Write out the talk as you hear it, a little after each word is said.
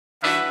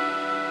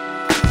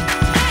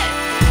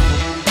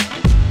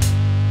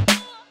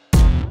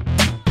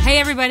Hey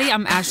everybody,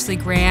 I'm Ashley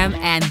Graham,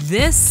 and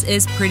this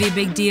is Pretty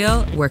Big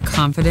Deal, where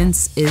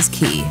confidence is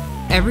key.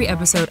 Every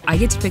episode, I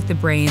get to pick the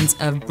brains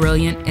of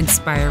brilliant,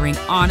 inspiring,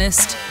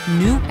 honest,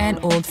 new and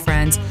old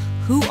friends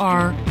who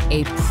are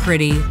a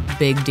pretty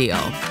big deal.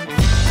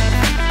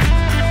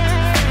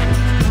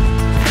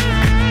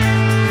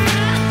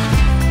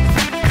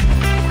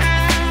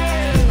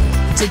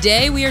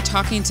 Today, we are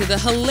talking to the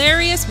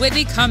hilarious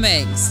Whitney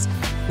Cummings.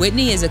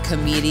 Whitney is a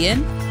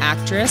comedian,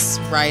 actress,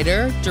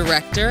 writer,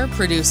 director,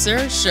 producer,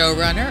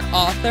 showrunner,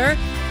 author,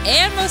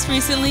 and most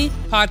recently,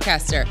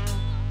 podcaster.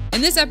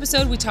 In this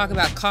episode, we talk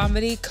about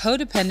comedy,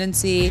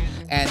 codependency,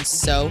 and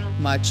so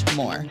much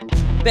more.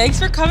 Thanks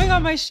for coming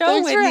on my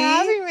show, Whitney. Whitney.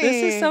 Thanks for having me.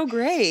 This is so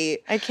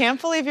great. I can't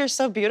believe you're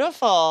so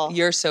beautiful.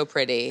 You're so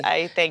pretty.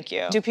 I thank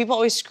you. Do people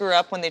always screw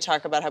up when they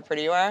talk about how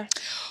pretty you are?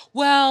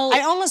 Well,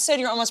 I almost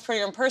said you're almost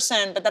prettier in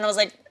person, but then I was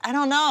like, I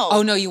don't know.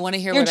 Oh, no, you want to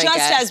hear you're what I get?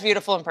 You're just as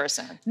beautiful in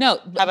person. No.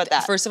 How about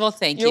that? First of all,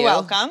 thank you. You're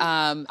welcome.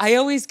 I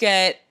always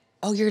get,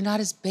 oh, you're not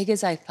as big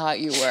as I thought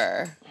you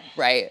were.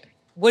 Right.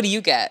 What do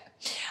you get?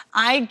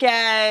 I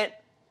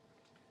get,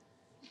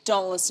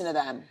 don't listen to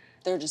them.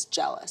 They're just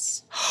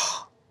jealous.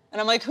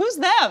 And I'm like, who's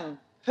them?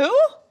 Who?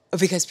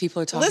 Because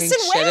people are talking Listen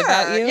shit where?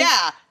 about you?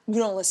 Yeah. You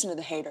don't listen to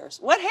the haters.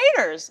 What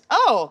haters?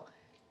 Oh,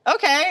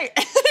 okay.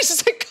 It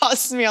just like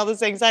causes me all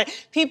this anxiety.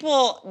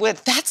 People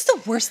with... That's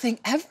the worst thing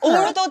ever.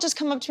 Or they'll just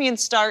come up to me and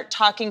start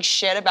talking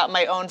shit about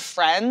my own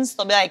friends.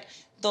 They'll be like,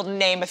 they'll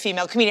name a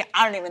female comedian.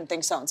 I don't even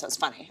think so-and-so's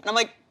funny. And I'm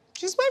like,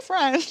 she's my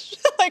friend.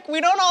 Like,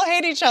 we don't all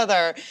hate each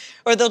other.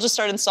 Or they'll just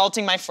start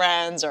insulting my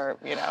friends or,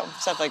 you know,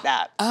 stuff like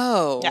that.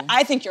 Oh. Yeah,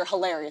 I think you're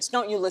hilarious.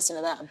 Don't you listen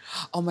to them.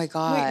 Oh, my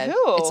God. Wait,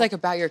 who? It's like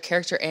about your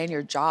character and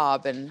your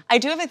job. And I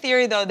do have a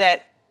theory, though,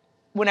 that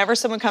whenever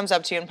someone comes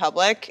up to you in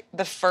public,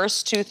 the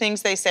first two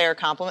things they say are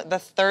compliment. The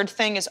third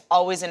thing is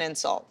always an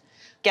insult.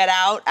 Get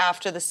out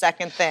after the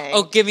second thing.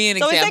 Oh, give me an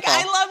example. So it's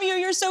like, I love you,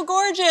 you're so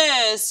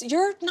gorgeous.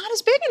 You're not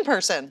as big in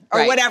person. Or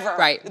right, whatever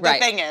right. the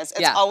thing is.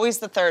 It's always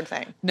the third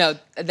thing. No,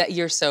 that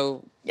you're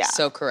so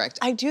correct.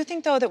 I do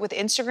think, though, that with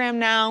Instagram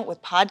now,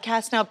 with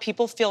podcasts now,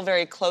 people feel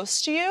very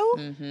close to you.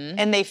 Mm-hmm.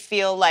 And they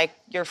feel like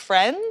you're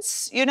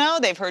friends, you know?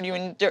 They've heard you,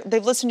 and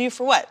they've listened to you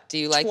for what? Do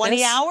you like 20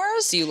 this?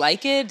 hours? Do you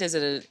like it? Does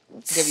it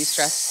give you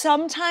stress?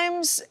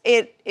 Sometimes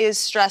it is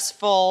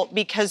stressful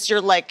because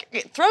you're like,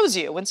 it throws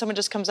you when someone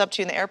just comes up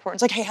to you in the airport and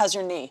it's like, hey, how's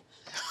your knee?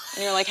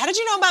 And you're like, how did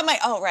you know about my,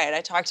 oh, right,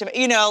 I talked about,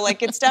 you know,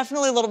 like it's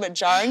definitely a little bit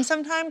jarring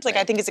sometimes. Like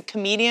I think as a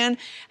comedian,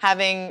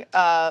 having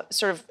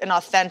sort of an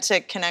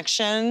authentic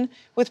connection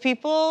with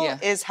people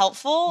is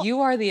helpful. You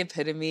are the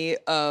epitome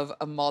of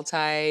a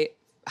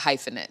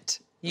multi-hyphenate.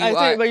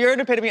 But you're an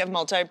epitome of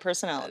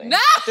multi-personality. No!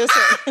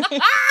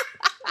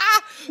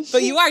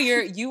 But you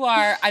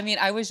are, I mean,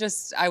 I was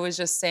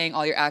just saying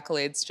all your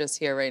accolades just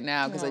here right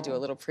now because I do a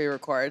little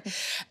pre-record.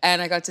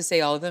 And I got to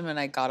say all of them and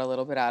I got a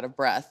little bit out of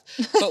breath.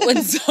 But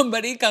when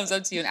somebody comes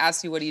up to you and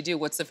asks you, what do you do?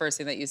 What's the first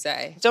thing that you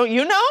say? Don't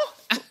you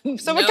know?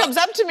 Someone comes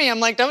up to me, I'm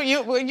like, what do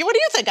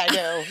you think I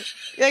do?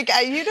 Like,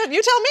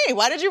 you tell me,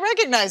 why did you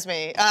recognize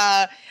me?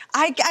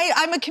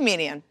 I'm a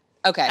comedian.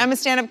 Okay. I'm a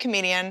stand-up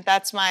comedian.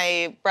 That's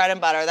my bread and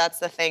butter. That's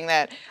the thing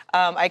that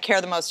I care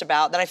the most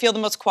about, that I feel the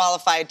most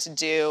qualified to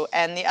do.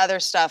 And the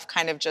other stuff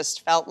kind of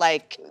just felt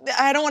like,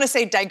 I don't want to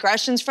say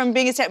digressions from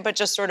being a stand-up, but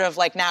just sort of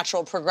like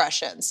natural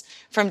progressions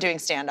from doing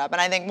stand-up. And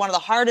I think one of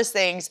the hardest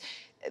things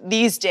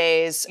these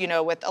days, you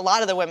know, with a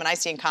lot of the women I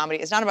see in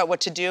comedy, it's not about what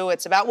to do,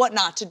 it's about what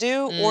not to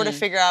do, or to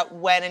figure out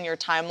when in your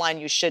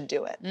timeline you should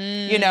do it,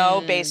 you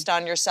know, based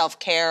on your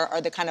self-care or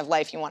the kind of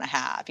life you want to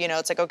have. You know,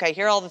 it's like, okay,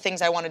 here are all the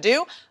things I want to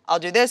do. I'll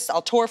do this,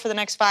 I'll tour for the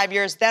next 5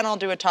 years, then I'll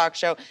do a talk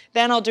show,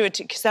 then I'll do it,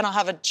 because then I'll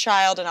have a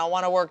child and I'll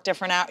want to work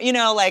different hours. You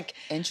know, like,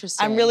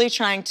 interesting. I'm really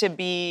trying to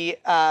be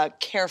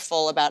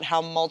careful about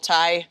how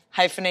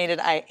multi-hyphenated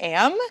I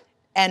am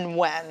and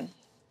when.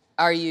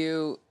 Are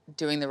you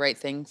doing the right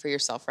thing for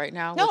yourself right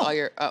now? No. With all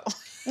your,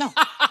 No.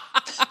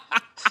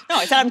 No,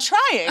 I said I'm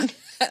trying.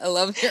 I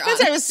love your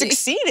honesty. honesty. I was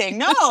succeeding.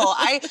 No,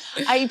 I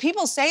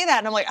people say that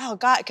and I'm like, oh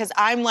God, because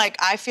I'm like,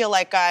 I feel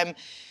like I'm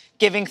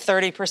giving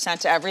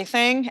 30% to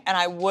everything, and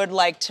I would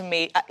like to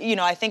meet, you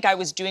know, I think I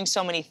was doing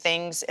so many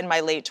things in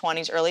my late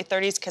 20s, early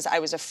 30s, because I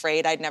was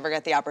afraid I'd never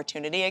get the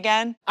opportunity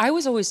again. I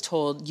was always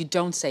told, you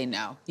don't say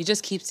no. You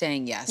just keep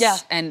saying yes. Yeah.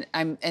 And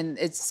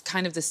it's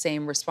kind of the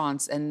same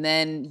response, and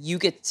then you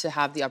get to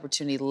have the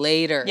opportunity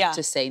later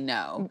to say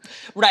no.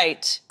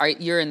 Right.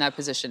 You're in that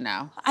position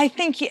now. I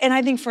think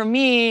for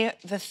me,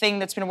 the thing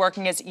that's been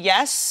working is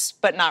yes,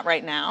 but not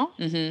right now,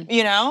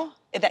 you know?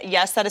 That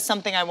yes, that is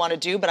something I want to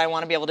do, but I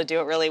want to be able to do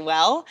it really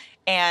well,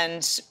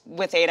 and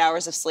with 8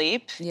 hours of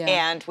sleep,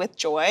 and with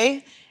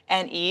joy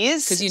and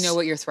ease. Because you know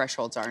what your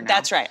thresholds are now.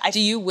 That's right.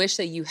 Do you wish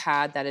that you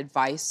had that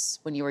advice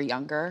when you were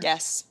younger?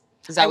 Yes.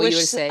 Is that what you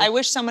would say? I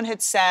wish someone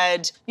had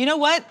said, you know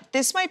what,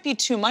 this might be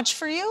too much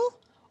for you,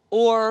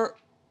 or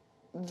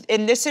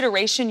in this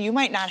iteration, you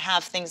might not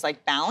have things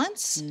like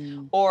balance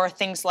or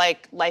things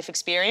like life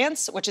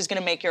experience, which is going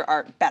to make your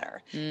art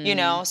better, you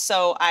know?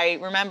 So I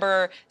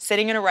remember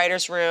sitting in a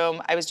writer's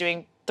room. I was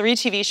doing 3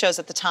 TV shows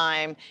at the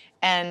time,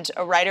 and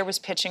a writer was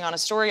pitching on a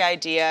story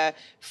idea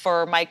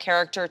for my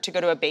character to go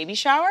to a baby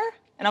shower.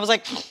 And I was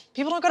like,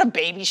 people don't go to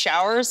baby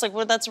showers. Like,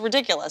 well, that's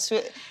ridiculous.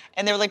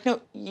 And they were like,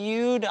 no,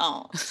 you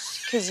don't,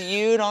 because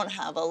you don't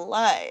have a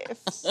life.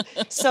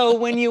 So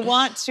when you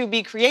want to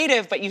be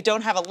creative, but you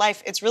don't have a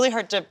life, it's really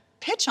hard to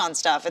pitch on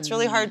stuff. It's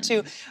really hard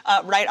to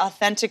write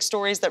authentic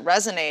stories that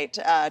resonate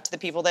to the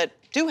people that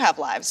do have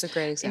lives. That's a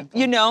great example.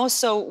 You know,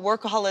 so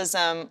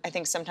workaholism, I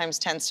think, sometimes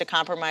tends to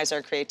compromise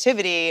our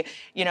creativity,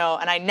 you know,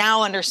 and I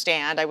now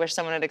understand, I wish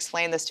someone had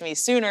explained this to me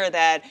sooner,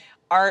 that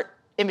art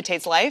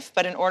imitates life,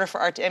 but in order for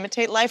art to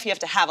imitate life, you have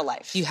to have a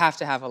life. You have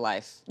to have a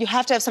life. You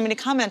have to have something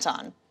to comment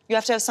on. You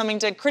have to have something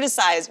to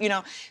criticize, you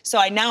know. So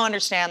I now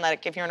understand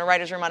that if you're in a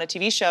writer's room on a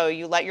TV show,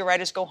 you let your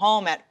writers go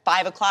home at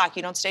 5 o'clock.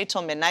 You don't stay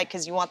till midnight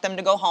because you want them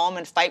to go home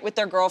and fight with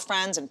their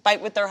girlfriends and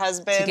fight with their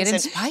husbands. To get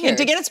inspired.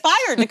 To get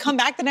inspired, to come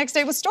back the next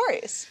day with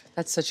stories.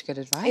 That's such good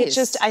advice. It's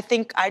just,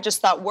 I just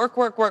thought work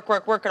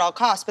at all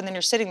costs, but then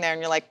you're sitting there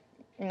and you're like,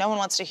 no one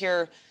wants to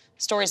hear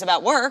stories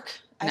about work.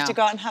 I have to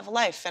go out and have a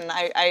life. And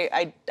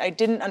I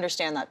didn't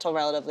understand that till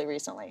relatively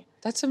recently.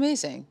 That's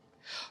amazing.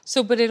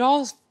 So, but it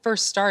all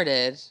first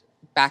started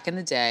back in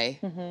the day.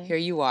 Here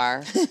you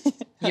are.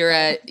 You're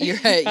at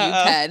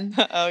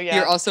UPenn. Oh, yeah.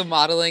 You're also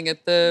modeling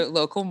at the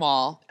local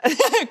mall.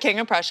 King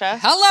of Prussia.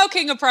 Hello,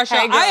 King of Prussia.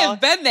 Hey, girl. I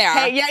have been there.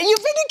 Hey, yeah, you've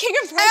been to King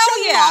of Prussia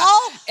Hell yeah.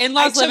 Mall?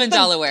 In-laws live in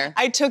Delaware.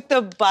 I took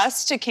the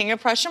bus to King of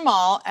Prussia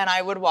Mall, and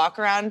I would walk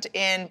around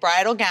in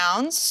bridal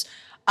gowns,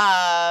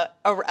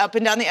 up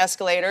and down the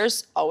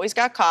escalators, always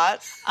got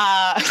caught.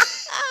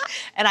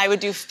 And I would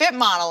do fit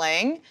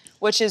modeling,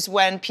 which is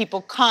when people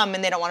come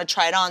and they don't want to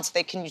try it on,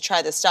 so can you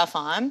try this stuff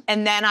on?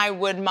 And then I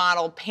would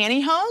model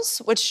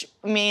pantyhose, which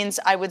means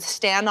I would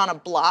stand on a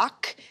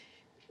block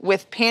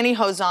with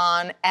pantyhose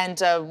on and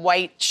a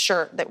white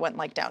shirt that went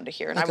like down to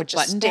here. And like I would a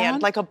just button stand down?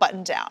 like a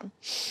button down.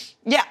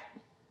 Yeah.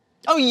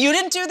 Oh, you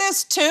didn't do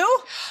this too?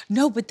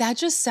 No, but that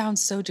just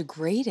sounds so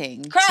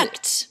degrading.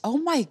 Correct. Oh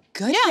my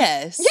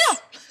goodness. Yeah.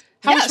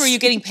 How much were you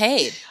getting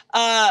paid?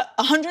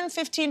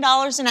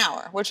 $115 an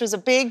hour, which was a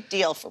big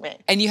deal for me.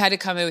 And you had to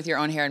come in with your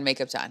own hair and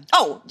makeup done.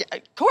 Oh,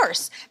 of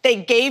course. They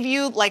gave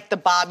you like the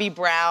Bobby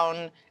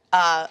Brown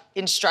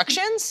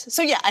instructions.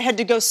 So yeah, I had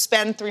to go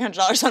spend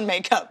 $300 on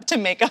makeup to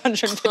make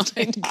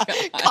 $115.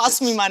 It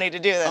cost me money to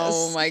do this.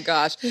 Oh my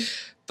gosh.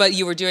 But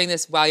you were doing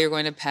this while you were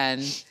going to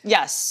Penn.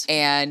 Yes.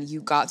 And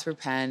you got through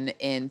Penn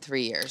in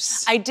 3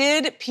 years. I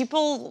did.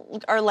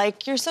 People are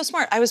like, you're so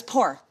smart. I was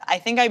poor. I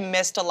think I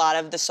missed a lot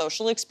of the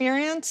social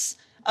experience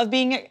of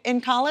being in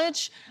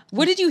college.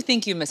 What did you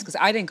think you missed? Because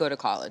I didn't go to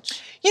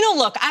college. You know,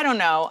 look, I don't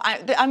know.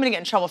 I'm going to get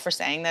in trouble for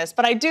saying this,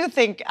 but I do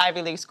think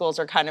Ivy League schools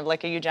are kind of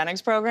like a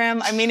eugenics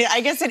program. I mean, I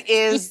guess it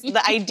is.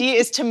 The idea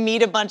is to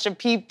meet a bunch of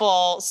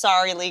people,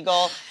 sorry,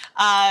 legal,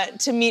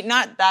 to meet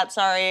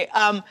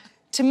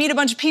a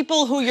bunch of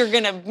people who you're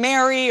going to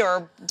marry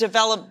or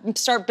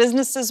start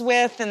businesses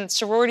with, and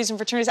sororities and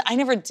fraternities. I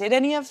never did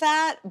any of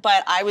that,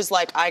 but I was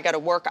like, I got to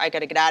work, I got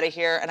to get out of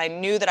here. And I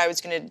knew that I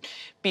was going to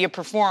be a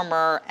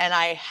performer, and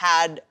I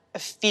had a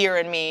fear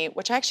in me,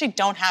 which I actually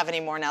don't have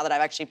anymore now that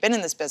I've actually been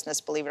in this business,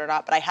 believe it or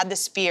not. But I had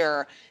this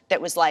fear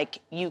that was like,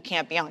 you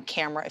can't be on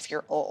camera if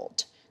you're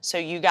old. So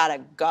you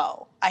gotta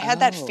go. I had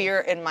that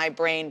fear in my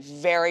brain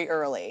very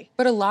early.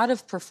 But a lot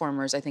of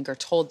performers, I think, are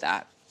told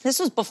that. This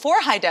was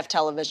before high-def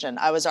television.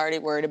 I was already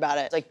worried about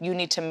it. Like, you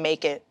need to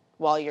make it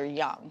while you're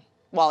young,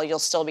 while you'll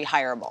still be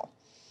hireable.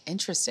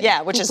 Interesting.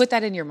 Yeah, Who put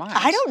that in your mind?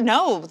 I don't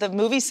know. The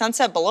movie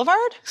Sunset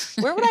Boulevard?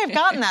 Where would I have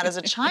gotten that as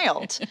a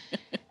child?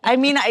 I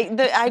mean,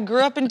 I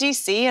grew up in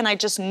D.C., and I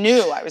just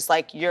knew. I was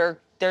like,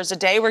 there's a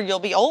day where you'll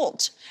be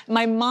old.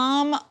 My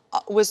mom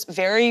was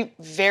very,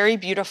 very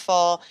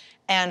beautiful,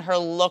 and her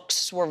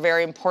looks were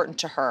very important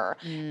to her.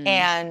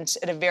 And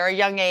at a very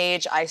young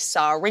age, I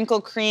saw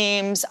wrinkle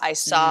creams, I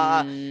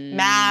saw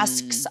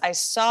masks, I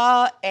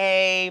saw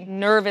a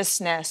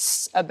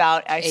nervousness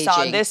about, Aging.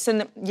 saw this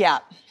and, yeah.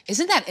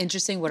 Isn't that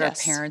interesting what our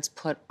parents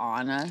put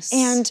on us?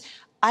 And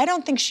I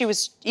don't think she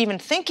was even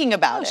thinking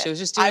about it. She was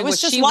just doing I was what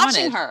just she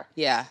watching wanted. her.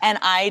 Yeah. And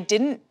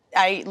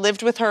I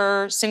lived with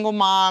her, single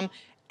mom,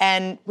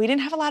 and we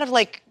didn't have a lot of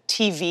like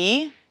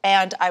TV.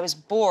 And I was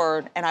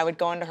bored, and I would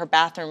go into her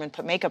bathroom and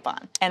put makeup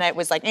on. And it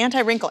was like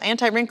anti-wrinkle,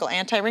 anti-wrinkle,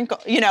 anti-wrinkle,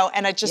 you know,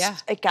 and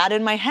it got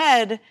in my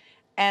head,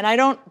 and I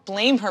don't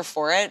blame her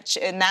for it.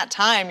 In that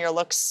time, your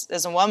looks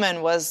as a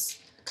woman was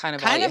kind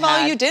of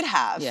all you did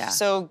have. Yeah.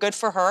 So good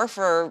for her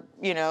for,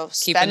 you know,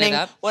 Keeping spending it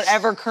up.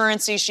 whatever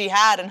currency she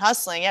had and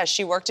hustling. Yeah,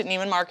 she worked at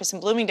Neiman Marcus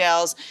and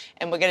Bloomingdale's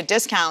and would get a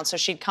discount. So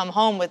she'd come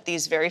home with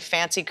these very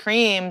fancy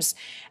creams.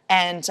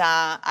 And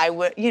I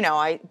would, you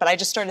know, but I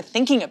just started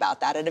thinking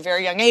about that at a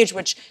very young age,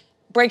 which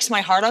breaks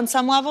my heart on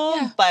some level.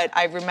 Yeah. But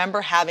I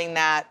remember having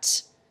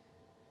that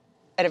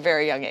at a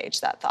very young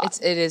age, that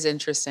thought. It is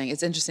interesting.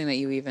 It's interesting that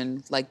you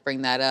even like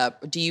bring that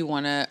up.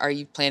 Are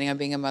you planning on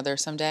being a mother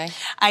someday?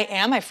 I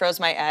am. I froze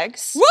my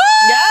eggs. Woo!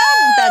 Yeah,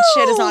 that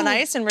shit is on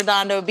ice in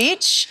Redondo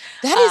Beach.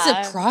 That is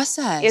a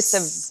process. It's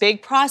a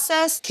big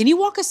process. Can you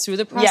walk us through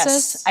the process?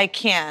 Yes, I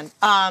can.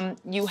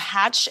 You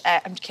hatch,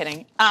 I'm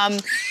kidding. I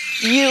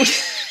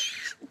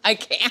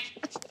can't.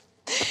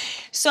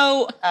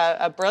 So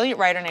a brilliant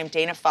writer named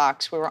Dana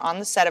Fox, we were on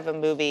the set of a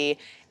movie,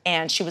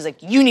 and she was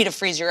like, you need to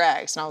freeze your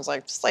eggs. And I was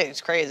like, this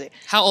lady's crazy.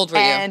 How old were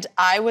you? And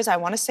I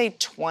want to say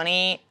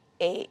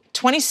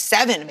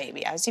 27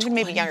 maybe. I was even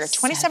maybe younger,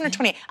 27 or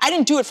 28. I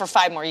didn't do it for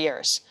 5 more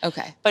years.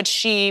 Okay. But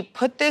she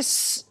put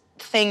this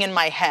thing in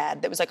my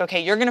head that was like,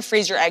 okay, you're gonna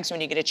freeze your eggs when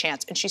you get a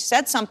chance. And she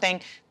said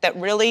something that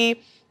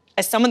really,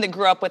 as someone that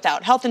grew up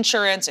without health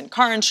insurance and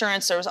car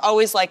insurance, there was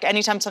always like,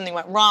 anytime something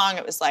went wrong,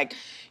 it was like,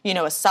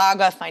 a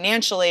saga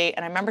financially.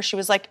 And I remember she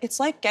was like,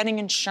 it's like getting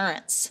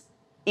insurance.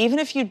 Even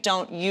if you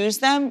don't use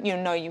them, you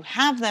know you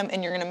have them,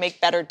 and you're gonna make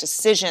better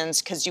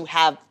decisions because you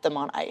have them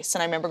on ice.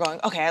 And I remember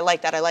going, okay, I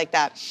like that.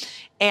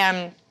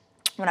 And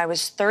when I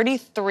was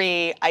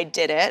 33, I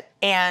did it.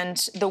 And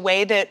the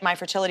way that my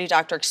fertility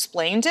doctor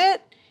explained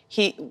it,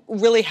 he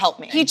really helped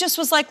me. He just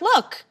was like,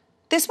 look,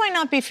 this might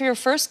not be for your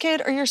first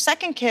kid or your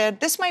second kid.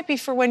 This might be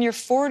for when you're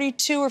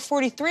 42 or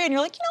 43, and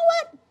you're like, you know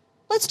what?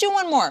 Let's do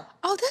one more.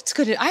 Oh, that's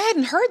good. I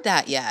hadn't heard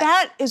that yet.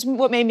 That is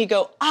what made me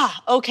go,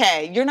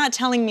 okay. You're not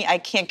telling me I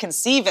can't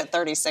conceive at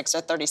 36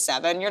 or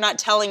 37. You're not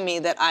telling me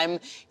that I'm,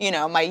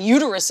 my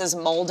uterus is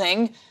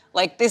molding.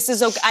 Like, this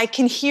is okay. I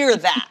can hear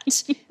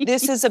that.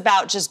 This is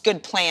about just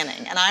good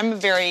planning. And I'm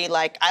I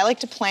like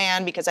to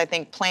plan because I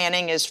think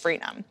planning is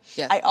freedom.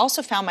 Yeah. I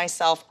also found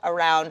myself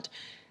around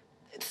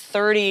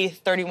 30,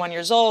 31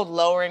 years old,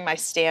 lowering my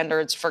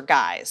standards for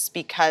guys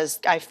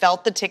because I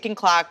felt the ticking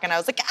clock and I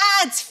was like,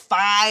 it's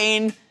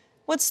fine.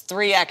 What's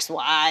 3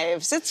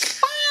 ex-wives? It's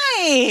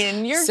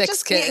fine. You're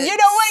 6 kids.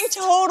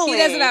 Totally. He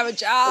doesn't have a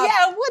job.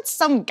 Yeah, what's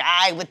some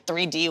guy with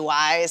 3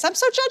 DUIs? I'm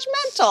so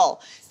judgmental.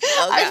 Okay.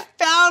 I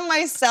found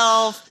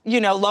myself,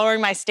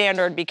 lowering my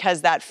standard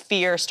because that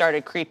fear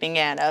started creeping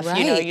in of,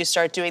 Right. You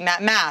start doing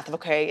that math of,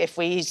 okay, if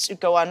we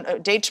go on a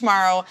date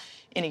tomorrow,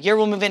 in a year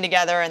we'll move in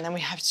together and then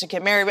we have to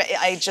get married. But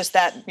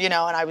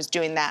and I was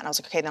doing that and I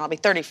was like, okay, then I'll be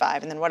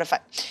 35 and then what if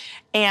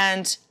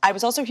and I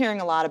was also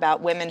hearing a lot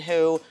about women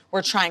who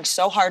were trying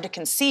so hard to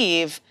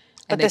conceive,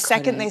 but the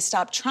second they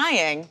stopped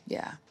trying,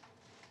 yeah.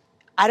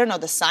 I don't know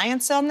the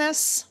science on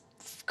this,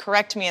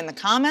 correct me in the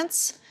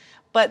comments,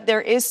 but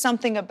there is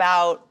something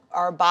about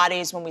our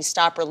bodies when we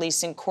stop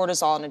releasing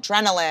cortisol and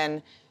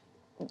adrenaline,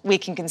 we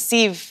can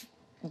conceive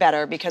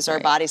better because our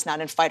body's not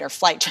in fight or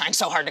flight trying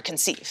so hard to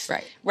conceive.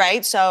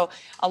 Right? So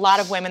a lot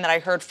of women that I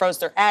heard froze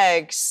their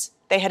eggs,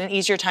 they had an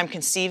easier time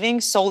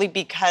conceiving solely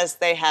because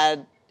they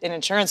had an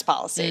insurance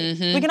policy.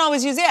 Mm-hmm. We can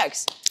always use the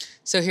eggs.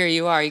 So here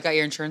you are, you got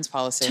your insurance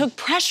policy. Took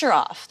pressure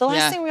off. The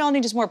last thing we all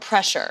need is more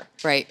pressure.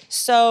 Right.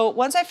 So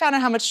once I found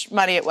out how much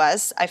money it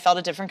was, I felt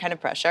a different kind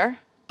of pressure.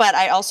 But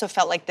I also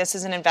felt like this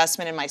is an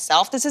investment in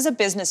myself. This is a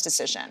business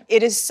decision.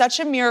 It is such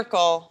a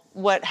miracle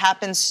what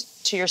happens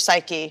to your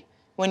psyche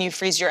when you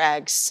freeze your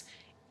eggs.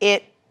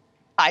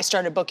 I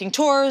started booking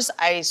tours.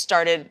 I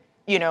started,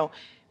 being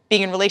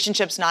in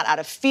relationships not out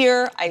of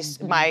fear.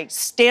 My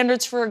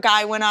standards for a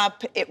guy went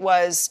up. It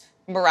was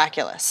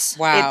miraculous.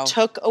 Wow. It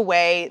took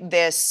away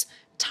this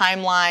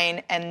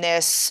timeline and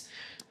this,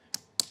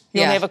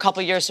 you only have a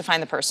couple years to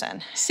find the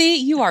person. See,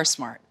 you are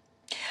smart.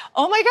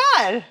 Oh my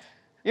God.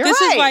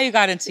 This is why you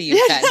got into UK.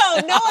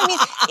 I mean,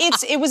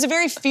 it was a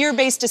very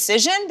fear-based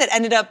decision that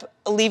ended up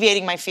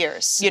alleviating my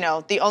fears.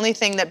 The only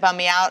thing that bummed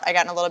me out, I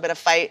got in a little bit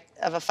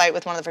of a fight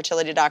with one of the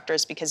fertility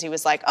doctors because he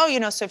was like,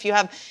 so if you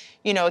have,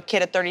 a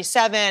kid at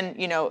 37,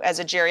 as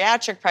a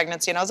geriatric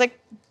pregnancy, and I was like,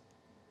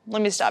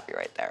 let me stop you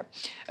right there.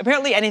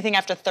 Apparently anything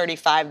after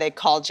 35 they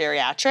call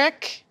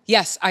geriatric.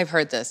 Yes, I've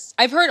heard this.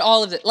 I've heard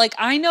all of it. Like,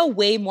 I know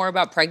way more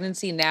about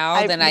pregnancy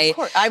now than I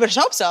would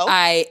hope so.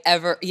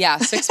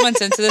 6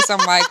 months into this, I'm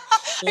like,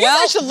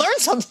 I should learn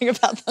something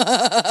about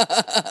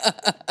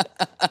that.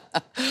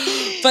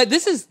 But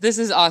this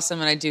is awesome,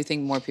 and I do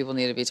think more people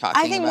need to be talking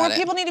about it. I think more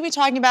people need to be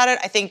talking about it.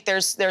 I think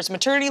there's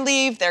maternity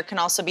leave. There can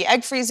also be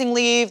egg freezing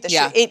leave.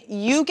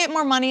 You get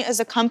more money as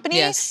a company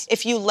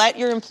if you let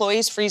your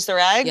employees freeze their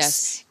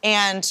eggs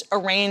and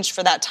arrange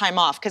for that time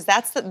off. Because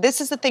this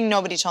is the thing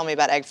nobody told me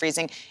about egg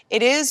freezing.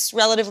 It is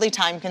relatively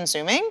time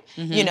consuming.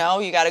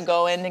 Mm-hmm. You got to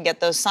go in and get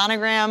those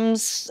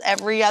sonograms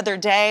every other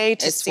day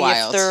to see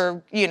if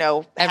they're,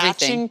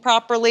 hatching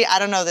properly. I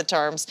don't know the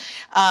terms.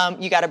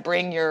 You got to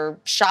bring your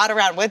shot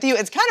around with you.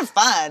 It's kind of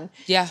fun.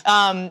 Yeah.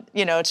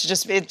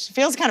 It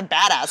feels kind of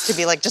badass to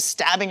be like just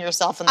stabbing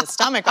yourself in the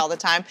stomach all the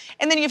time.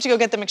 And then you have to go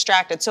get them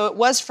extracted. So it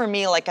was for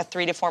me like a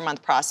 3 to 4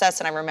 month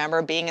process. And I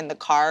remember being in the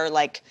car,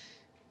 like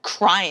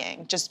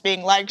crying, just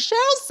being like,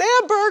 Sheryl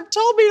Sandberg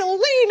told me to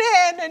lean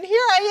in and here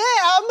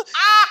I am.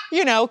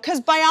 Because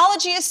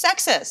biology is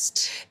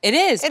sexist. It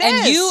is.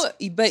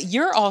 But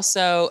you're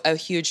also a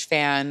huge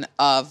fan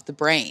of the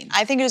brain.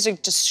 I think it is a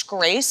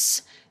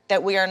disgrace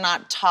that we are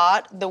not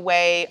taught the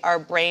way our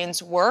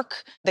brains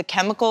work, the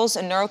chemicals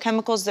and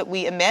neurochemicals that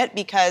we emit,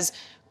 because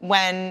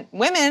when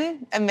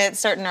women emit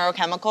certain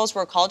neurochemicals,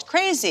 we're called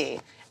crazy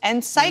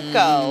and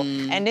psycho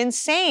and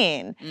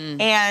insane.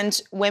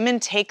 And women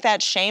take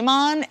that shame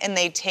on, and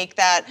they take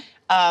that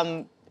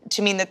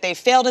to mean that they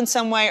failed in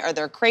some way or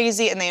they're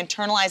crazy, and they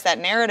internalize that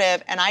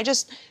narrative. And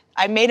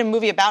I made a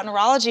movie about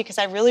neurology because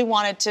I really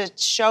wanted to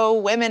show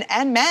women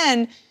and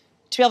men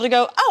to be able to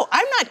go, oh,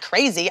 I'm not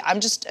crazy.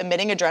 I'm just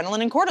emitting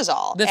adrenaline and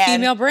cortisol. The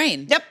female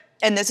brain. Yep.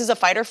 And this is a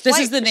fight or flight.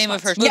 This is the name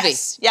of her movie.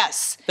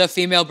 Yes. The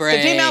Female Brain.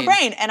 The Female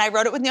Brain. And I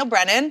wrote it with Neil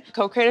Brennan,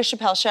 co-creator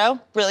Chappelle Show.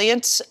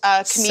 Brilliant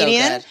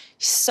comedian.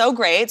 So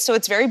great. So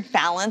it's very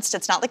balanced.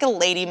 It's not like a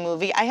lady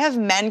movie. I have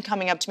men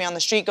coming up to me on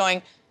the street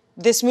going,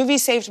 this movie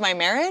saved my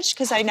marriage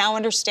because I now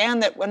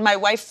understand that when my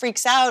wife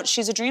freaks out,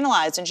 she's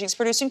adrenalized and she's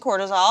producing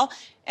cortisol.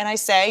 And I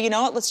say, you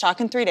know what, let's talk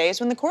in 3 days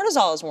when the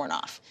cortisol is worn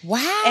off.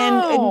 Wow.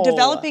 And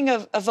developing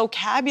a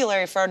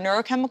vocabulary for our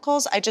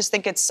neurochemicals, I just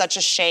think it's such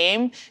a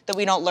shame that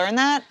we don't learn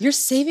that. You're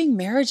saving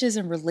marriages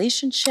and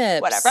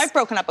relationships. Whatever, I've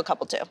broken up a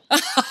couple too.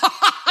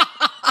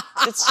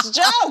 It's a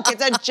joke.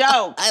 It's a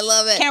joke. I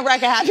love it. Can't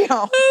wreck a happy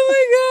home. Oh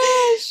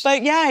my gosh.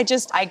 But yeah,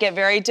 I get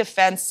very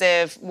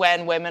defensive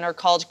when women are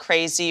called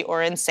crazy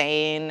or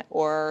insane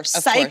or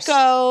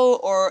psycho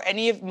or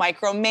any of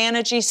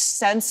micromanaging,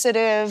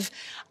 sensitive.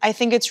 I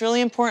think it's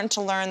really important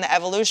to learn the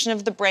evolution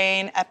of the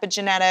brain,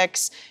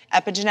 epigenetics,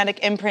 epigenetic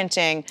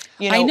imprinting.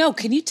 I know.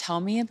 Can you tell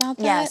me about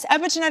that? Yes,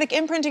 epigenetic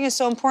imprinting is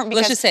so important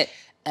because let's just say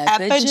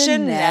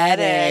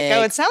epigenetic.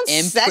 Oh, it sounds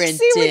imprinting.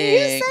 sexy when you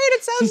say it.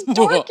 It sounds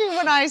dorky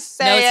when I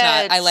say it. No,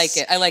 it's not. I like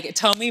it. I like it.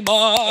 Tell me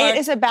more. It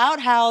is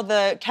about how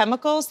the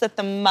chemicals that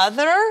the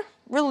mother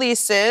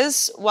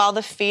releases while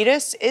the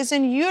fetus is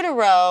in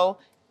utero,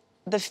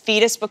 the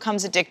fetus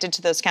becomes addicted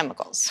to those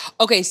chemicals.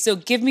 Okay, so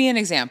give me an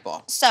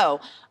example. So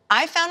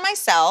I found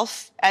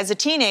myself as a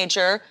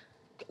teenager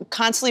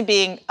constantly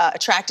being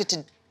attracted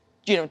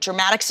to,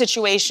 dramatic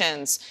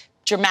situations,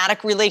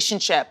 dramatic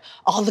relationship,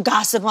 all the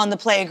gossip on the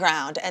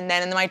playground. And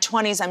then in my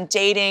 20s, I'm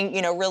dating,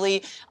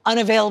 really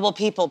unavailable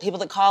people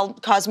that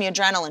cause me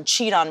adrenaline,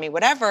 cheat on me,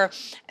 whatever.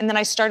 And then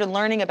I started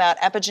learning about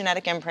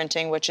epigenetic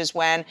imprinting, which is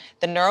when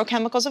the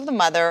neurochemicals of the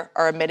mother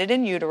are emitted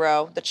in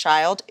utero, the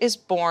child is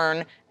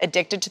born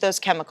addicted to those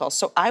chemicals.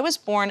 So I was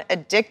born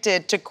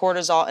addicted to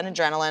cortisol and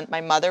adrenaline.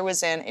 My mother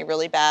was in a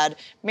really bad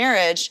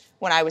marriage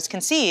when I was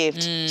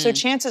conceived. So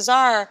chances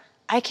are,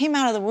 I came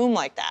out of the womb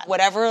like that.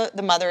 Whatever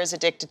the mother is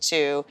addicted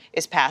to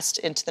is passed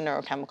into the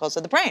neurochemicals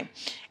of the brain.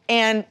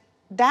 And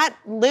that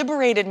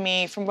liberated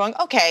me from going,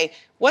 okay,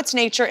 what's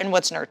nature and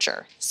what's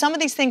nurture? Some of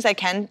these things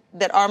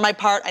that are my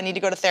part, I need to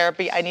go to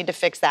therapy, I need to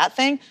fix that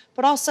thing.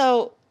 But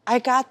also, I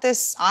got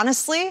this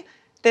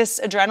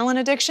adrenaline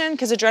addiction,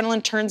 because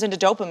adrenaline turns into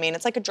dopamine.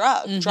 It's like a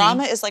drug.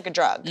 Drama is like a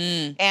drug.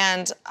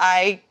 And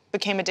I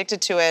became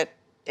addicted to it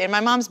in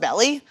my mom's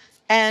belly.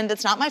 And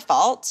it's not my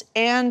fault.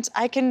 And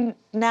I can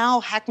now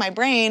hack my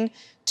brain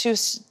to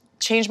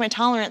change my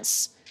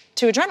tolerance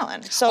to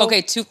adrenaline. So,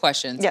 okay, 2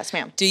 questions. Yes,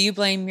 ma'am. Do you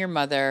blame your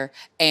mother,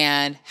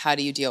 and how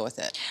do you deal with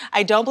it?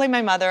 I don't blame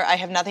my mother. I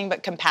have nothing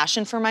but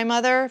compassion for my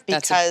mother,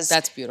 because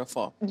that's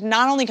beautiful.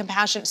 Not only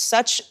compassion,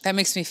 that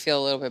makes me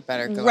feel a little bit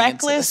better going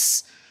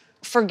reckless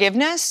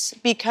forgiveness,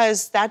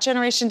 because that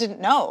generation didn't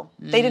know.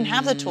 They didn't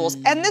have the tools.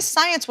 And this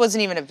science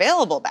wasn't even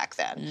available back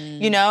then,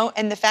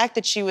 And the fact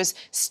that she was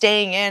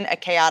staying in a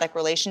chaotic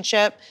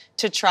relationship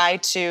to try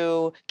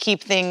to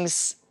keep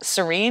things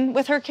serene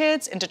with her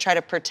kids and to try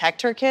to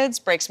protect her kids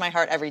breaks my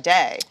heart every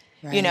day.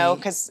 Right.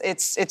 Because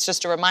it's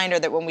just a reminder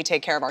that when we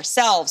take care of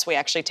ourselves, we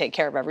actually take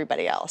care of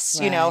everybody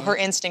else. Right. Her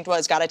instinct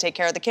was, got to take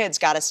care of the kids,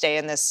 got to stay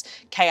in this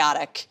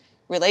chaotic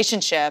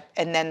relationship.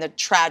 And then the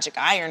tragic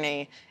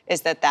irony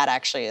is that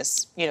actually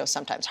is,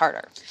 sometimes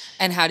harder.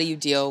 And how do you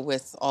deal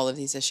with all of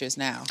these issues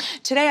now?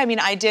 Today,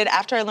 I did,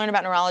 after I learned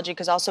about neurology,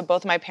 because also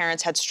both of my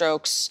parents had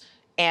strokes,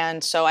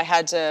 and so I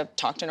had to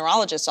talk to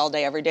neurologists all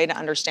day, every day to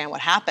understand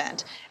what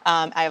happened.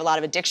 I have a lot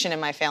of addiction in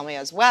my family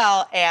as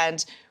well,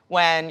 and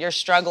when you're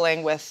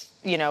struggling with,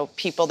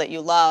 people that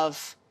you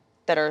love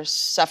that are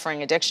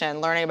suffering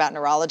addiction, learning about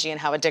neurology and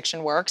how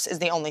addiction works is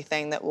the only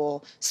thing that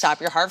will stop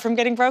your heart from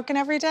getting broken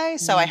every day.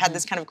 So I had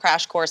this kind of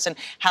crash course in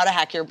how to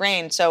hack your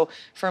brain. So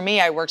for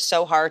me, I worked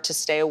so hard to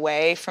stay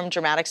away from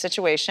dramatic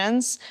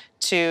situations,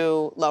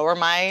 to lower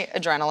my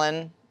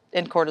adrenaline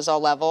and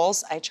cortisol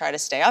levels. I try to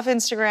stay off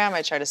Instagram.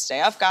 I try to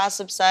stay off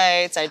gossip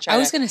sites. I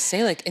was going to say,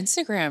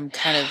 Instagram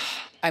kind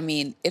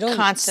of, it'll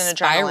constant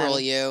spiral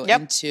adrenaline. You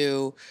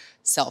into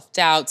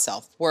self-doubt,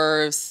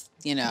 self-worth,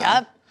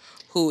 Yep.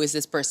 Who is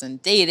this person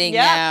dating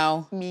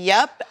now?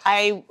 Yep.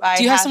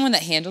 Do you have someone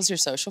that handles your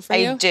social for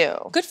you? I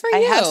do. Good for you. I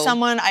have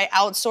someone, I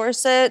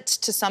outsource it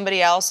to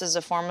somebody else as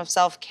a form of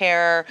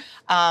self-care.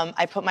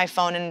 I put my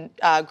phone in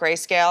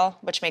grayscale,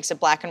 which makes it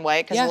black and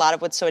white, because a lot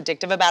of what's so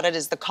addictive about it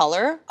is the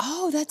color.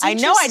 Oh, that's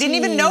interesting. I know. I didn't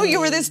even know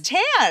you were this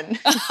tan.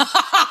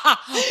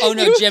 Oh,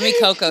 no. Jimmy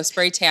Coco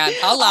spray tan.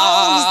 Hello.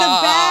 Oh, he's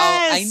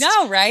the best.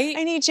 I know, right?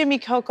 I need Jimmy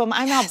Coco.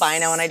 I'm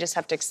albino, and I just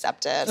have to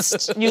accept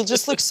it. You'll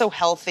just look so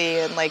healthy,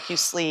 and you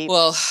sleep. Well,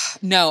 Well,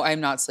 no, I'm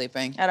not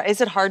sleeping.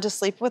 Is it hard to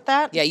sleep with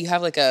that? Yeah, you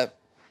have like a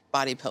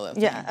body pillow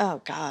thing. Yeah.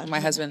 Oh, God. My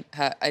husband,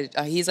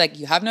 he's like,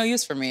 you have no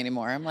use for me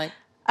anymore. I'm like,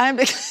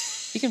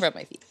 you can rub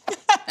my feet.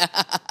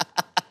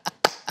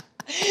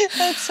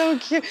 That's so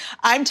cute.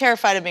 I'm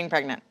terrified of being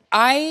pregnant.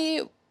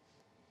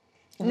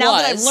 Now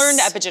that I've learned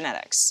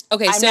epigenetics,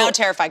 okay, I'm now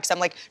terrified because I'm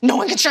like, no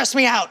one can stress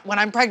me out when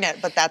I'm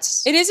pregnant. But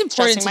it is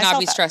important to not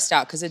be stressed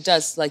out because it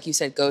does, like you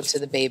said, go to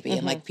the baby.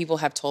 And like people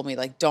have told me,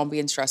 like, don't be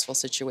in stressful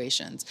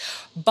situations.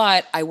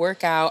 But I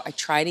work out. I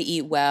try to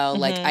eat well.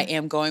 Like I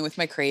am going with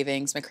my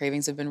cravings. My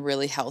cravings have been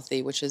really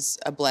healthy, which is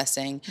a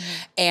blessing.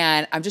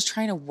 And I'm just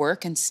trying to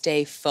work and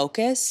stay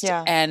focused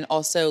and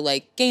also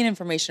like gain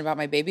information about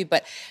my baby.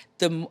 But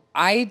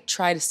I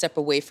try to step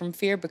away from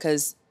fear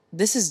because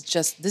this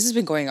has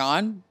been going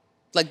on.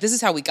 Like, this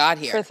is how we got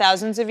here. For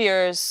thousands of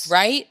years.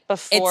 Right?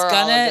 Before all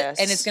of this.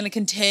 And it's going to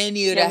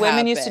continue to happen.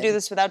 Women used to do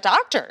this without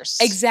doctors.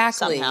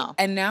 Exactly. Somehow.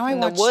 And now I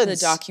watched the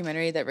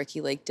documentary that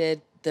Ricky Lake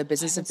did, The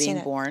Business of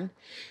Being Born.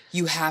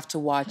 You have to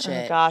watch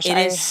it. Oh, gosh. It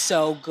is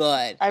so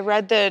good. I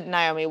read the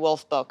Naomi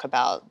Wolf book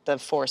about the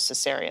forced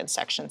cesarean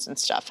sections and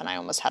stuff, and I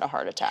almost had a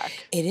heart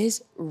attack. It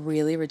is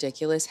really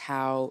ridiculous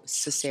how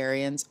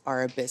cesareans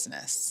are a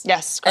business.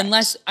 Yes, correct.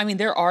 Unless, I mean,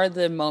 there are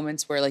the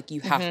moments where, like,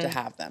 you have to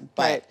have them.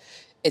 But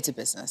it's a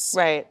business.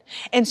 Right.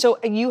 And so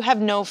you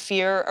have no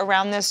fear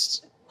around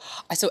this?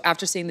 So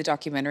after seeing the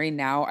documentary,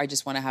 now I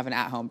just want to have an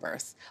at-home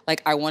birth.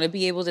 Like, I want to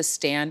be able to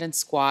stand and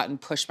squat and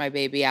push my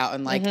baby out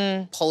and, like,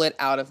 pull it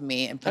out of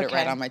me and put it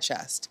right on my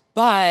chest.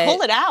 But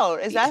pull it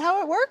out? Is that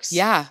how it works?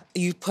 Yeah.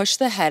 You push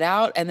the head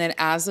out, and then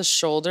as the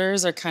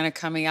shoulders are kind of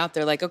coming out,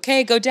 they're like,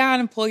 okay, go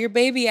down and pull your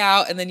baby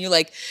out. And then you're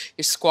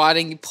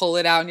squatting, you pull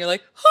it out, and you're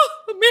like, oh,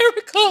 a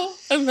miracle.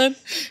 And then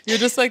you're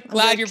just like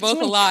glad you're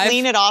both alive.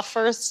 Clean it off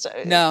first?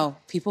 No.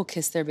 People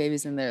kiss their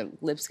babies and their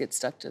lips get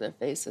stuck to their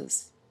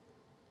faces.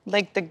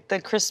 Like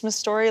the Christmas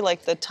Story,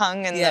 like the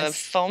tongue and the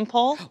foam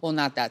pole? Well,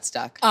 not that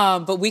stuck.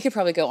 But we could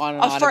probably go on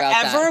and on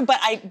forever, about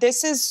that. But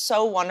this is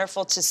so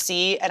wonderful to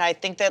see. And I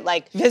think that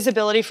like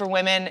visibility for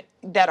women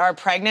that are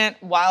pregnant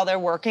while they're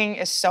working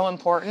is so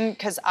important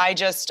because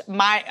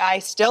I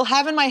still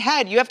have in my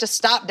head, you have to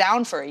stop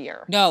down for a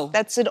year. No.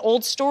 That's an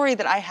old story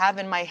that I have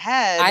in my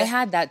head. I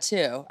had that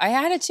too. I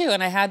had it too.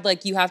 And I had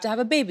like, you have to have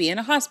a baby in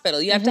a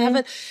hospital. You have to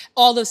have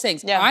all those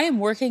things. Yeah. I am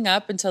working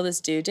up until this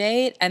due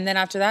date. And then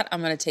after that,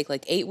 I'm going to take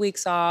like 8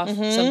 weeks off,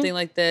 something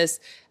like this.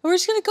 And we're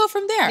just going to go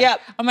from there.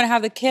 Yep. I'm going to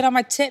have the kid on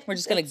my tit. And we're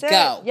just going to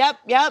go.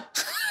 Yep.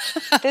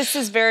 This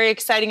is very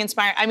exciting,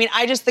 inspiring. I mean,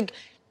 I just think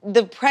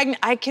the pregnant,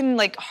 I can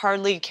like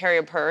hardly carry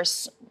a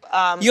purse.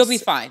 You'll be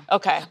fine.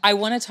 Okay. I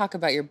want to talk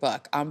about your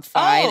book, I'm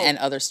Fine, and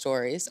Other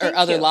Stories, or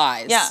Other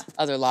Lies. Yeah.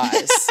 Other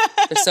Lies.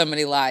 There's so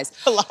many lies.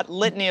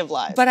 Litany of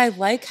lies. But I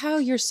like how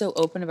you're so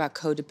open about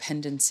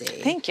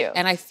codependency. Thank you.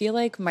 And I feel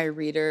like my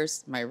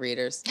readers, are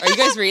you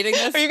guys reading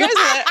this? Are you guys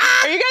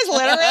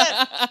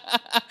literate?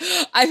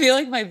 I feel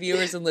like my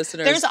viewers and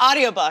listeners. There's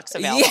audiobooks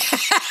available.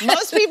 Yeah.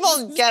 Most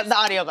people get the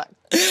audiobook.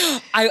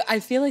 I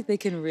feel like they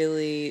can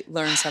really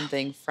learn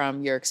something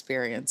from your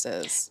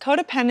experiences.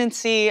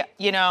 Codependency,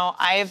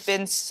 I have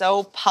been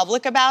so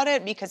public about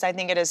it because I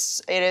think it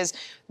is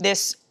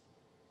this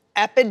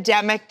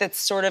epidemic that's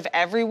sort of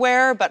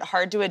everywhere but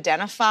hard to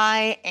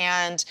identify,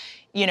 and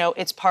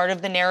it's part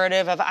of the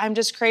narrative of I'm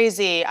just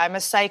crazy, I'm a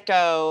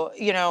psycho,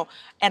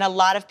 and a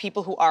lot of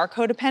people who are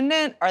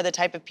codependent are the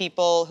type of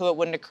people who it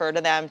wouldn't occur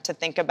to them to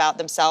think about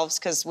themselves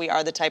because we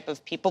are the type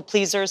of people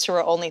pleasers who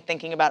are only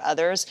thinking about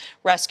others,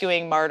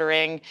 rescuing,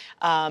 martyring,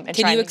 and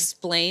Can you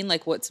explain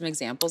like what some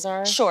examples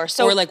are? Sure.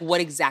 Or like what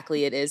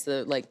exactly it is,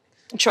 the like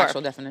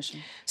actual definition?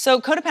 So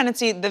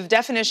codependency, the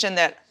definition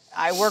that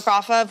I work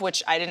off of,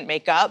 which I didn't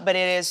make up, but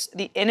it is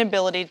the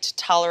inability to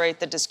tolerate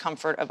the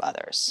discomfort of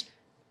others.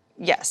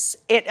 Yes.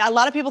 A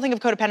lot of people think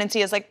of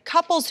codependency as like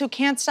couples who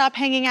can't stop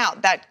hanging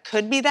out. That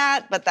could be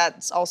that, but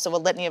that's also a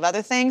litany of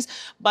other things.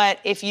 But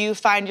if you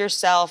find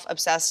yourself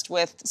obsessed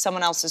with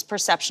someone else's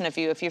perception of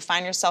you, if you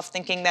find yourself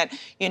thinking that,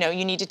 you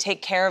need to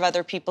take care of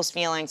other people's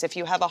feelings, if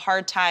you have a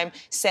hard time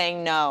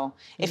saying no,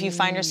 if you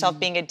find yourself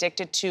being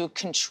addicted to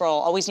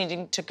control, always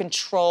needing to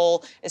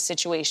control a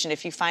situation,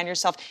 if you find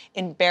yourself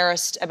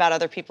embarrassed about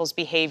other people's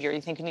behavior,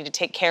 you think you need to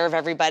take care of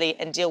everybody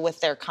and deal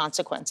with their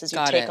consequences.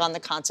 You take on the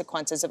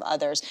consequences of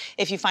others.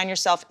 If you find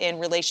yourself in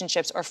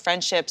relationships or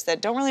friendships that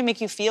don't really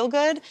make you feel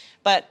good,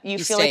 but you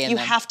feel like you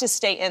have to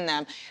stay in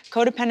them.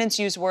 Codependents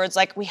use words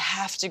like, we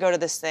have to go to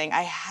this thing.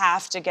 I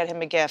have to get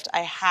him a gift.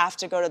 I have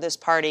to go to this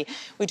party.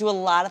 We do a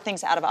lot of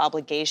things out of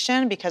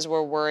obligation because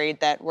we're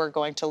worried that we're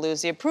going to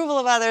lose the approval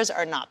of others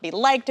or not be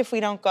liked if we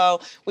don't go.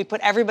 We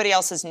put everybody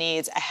else's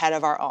needs ahead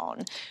of our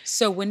own.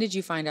 So when did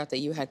you find out that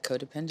you had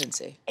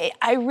codependency?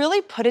 I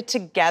really put it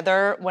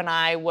together when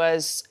I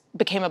was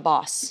became a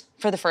boss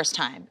for the first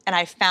time. And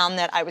I found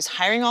that I was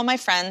hiring all my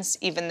friends,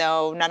 even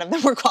though none of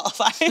them were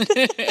qualified.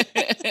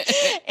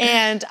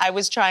 And I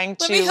was trying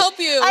to— Let me help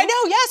you. I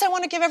know, yes, I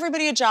want to give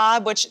everybody a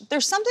job, which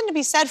there's something to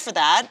be said for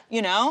that,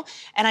 you know?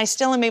 And I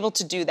still am able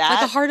to do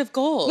that. Like a heart of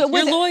gold.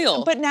 You're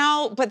loyal.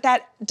 But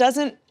that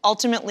doesn't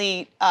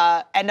ultimately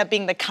end up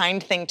being the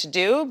kind thing to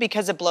do,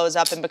 because it blows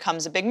up and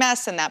becomes a big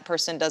mess, and that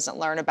person doesn't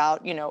learn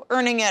about, you know,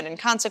 earning it and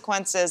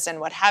consequences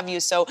and what have you.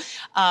 So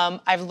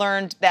I've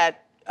learned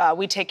that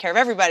we take care of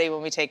everybody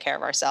when we take care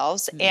of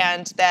ourselves,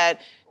 and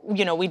that,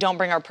 you know, we don't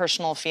bring our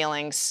personal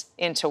feelings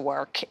into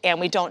work,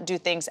 and we don't do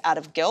things out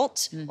of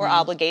guilt or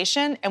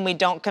obligation, and we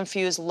don't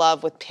confuse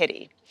love with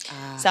pity.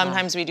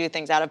 Sometimes we do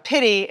things out of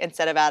pity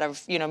instead of out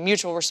of, you know,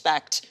 mutual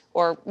respect,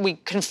 or we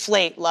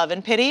conflate love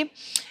and pity.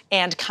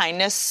 And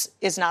kindness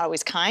is not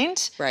always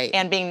kind. Right.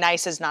 And being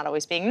nice is not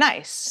always being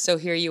nice. So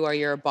here you are,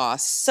 you're a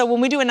boss. So when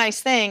we do a nice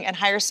thing and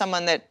hire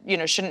someone that, you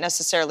know, shouldn't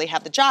necessarily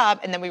have the job,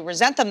 and then we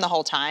resent them the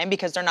whole time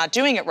because they're not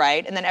doing it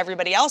right, and then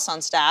everybody else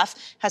on staff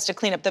has to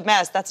clean up the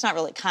mess, that's not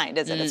really kind,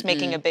 is it? It's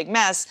making a big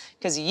mess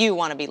because you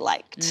want to be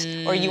liked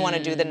or you want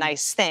to do the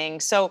nice thing.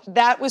 So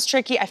that was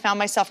tricky. I found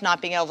myself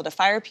not being able to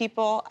fire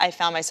people. I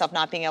found myself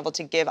not being able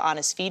to give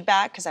honest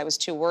feedback because I was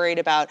too worried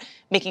about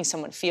making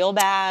someone feel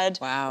bad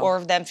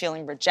or them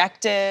feeling rejected.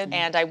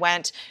 And I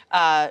went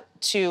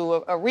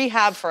to a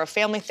rehab for a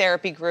family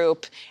therapy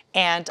group,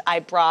 and I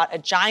brought a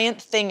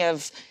giant thing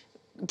of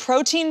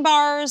protein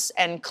bars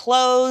and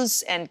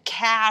clothes and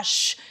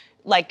cash,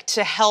 like,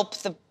 to help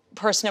the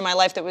person in my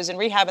life that was in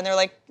rehab. And they're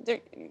like,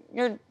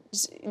 no,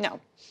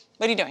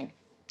 what are you doing?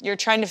 You're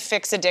trying to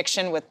fix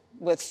addiction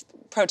with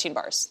protein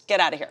bars. Get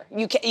out of here.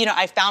 You know,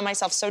 I found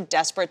myself so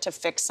desperate to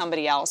fix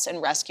somebody else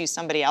and rescue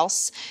somebody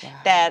else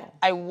that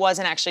I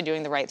wasn't actually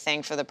doing the right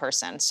thing for the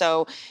person.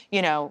 So,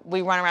 you know,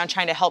 we run around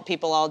trying to help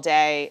people all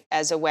day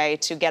as a way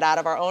to get out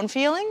of our own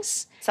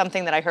feelings.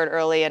 Something that I heard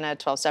early in a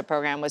 12-step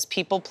program was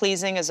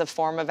people-pleasing is a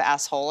form of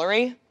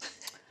assholery.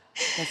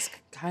 That's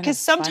kind of Because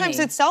sometimes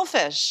funny. it's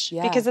selfish,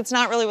 because it's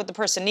not really what the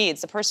person needs.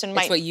 The person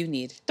might— It's what you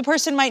need. The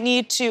person might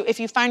need to, if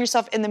you find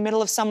yourself in the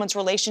middle of someone's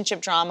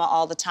relationship drama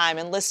all the time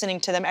and listening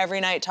to them every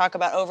night talk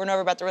about over and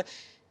over about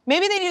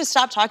maybe they need to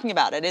stop talking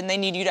about it, and they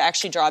need you to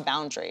actually draw a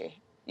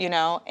boundary, you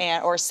know,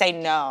 or say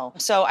no.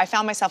 So I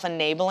found myself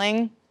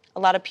enabling a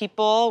lot of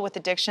people with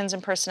addictions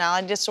and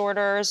personality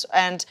disorders,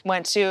 and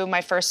went to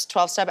my first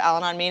 12-step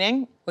Al-Anon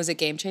meeting. Was it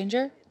game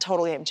changer?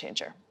 Total game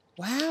changer.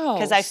 Wow.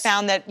 Because I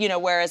found that, you know,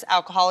 whereas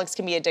alcoholics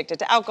can be addicted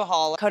to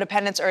alcohol,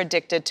 codependents are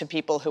addicted to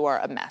people who are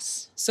a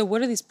mess. So what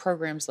do these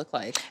programs look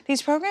like?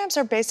 These programs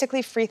are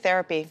basically free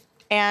therapy.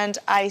 And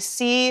I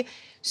see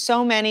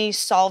so many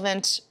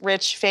solvent,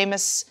 rich,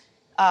 famous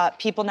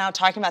people now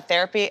talking about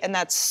therapy, and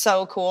that's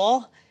so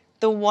cool.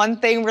 The one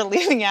thing we're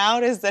leaving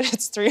out is that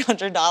it's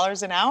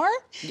 $300 an hour.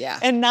 Yeah.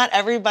 And not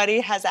everybody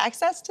has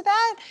access to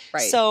that.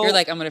 Right. So you're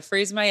like, I'm going to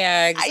freeze my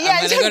eggs. Yeah,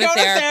 I'm going to go to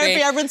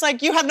therapy. Everyone's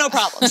like, you have no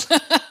problems.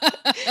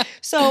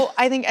 So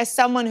I think as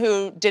someone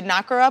who did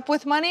not grow up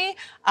with money,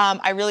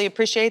 I really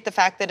appreciate the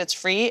fact that it's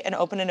free and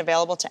open and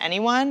available to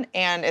anyone,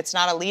 and it's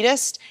not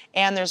elitist.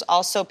 And there's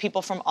also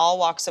people from all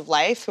walks of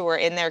life who are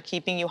in there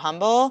keeping you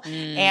humble.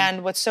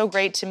 And what's so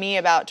great to me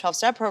about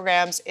 12-step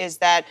programs is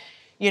that,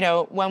 you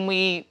know, when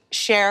we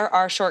share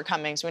our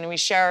shortcomings, when we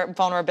share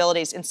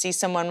vulnerabilities and see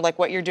someone like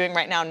what you're doing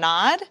right now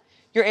nod,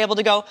 you're able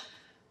to go,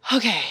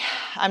 okay,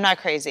 I'm not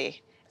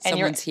crazy. And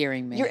Someone's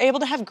hearing me. You're able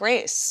to have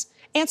grace.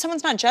 And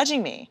someone's not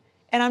judging me.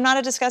 And I'm not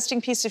a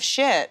disgusting piece of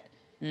shit.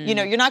 You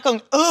know, you're not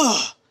going,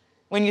 ugh,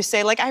 when you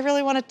say, like, I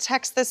really want to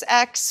text this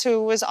ex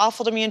who was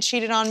awful to me and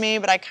cheated on me,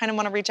 but I kind of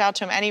want to reach out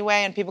to him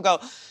anyway. And people go,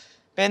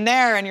 been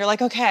there. And you're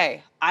like,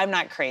 okay, I'm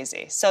not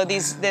crazy. So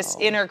this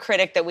inner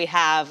critic that we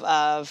have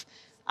of,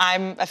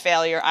 I'm a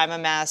failure, I'm a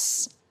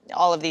mess,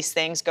 all of these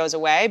things goes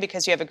away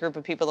because you have a group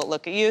of people that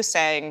look at you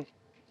saying,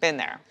 been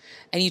there.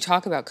 And you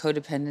talk about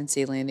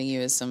codependency landing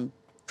you as some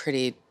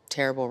pretty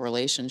terrible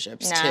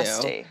relationships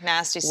too.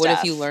 Nasty stuff. What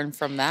have you learned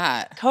from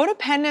that?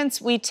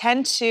 Codependence, we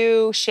tend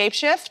to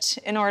shapeshift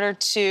in order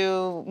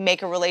to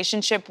make a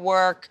relationship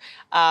work.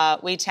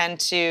 We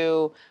tend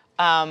to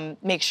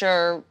make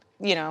sure,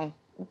 you know,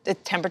 the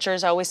temperature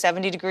is always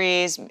 70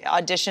 degrees,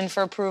 audition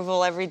for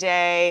approval every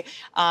day.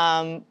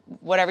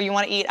 Whatever you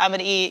want to eat, I'm going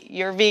to eat.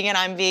 You're vegan,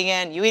 I'm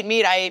vegan. You eat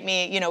meat, I eat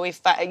meat. You know,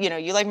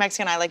 you like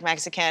Mexican, I like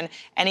Mexican.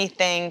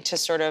 Anything to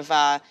sort of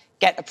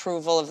get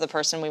approval of the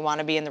person we want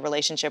to be in the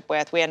relationship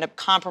with. We end up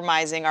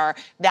compromising our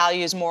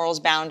values, morals,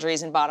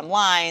 boundaries, and bottom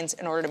lines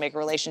in order to make a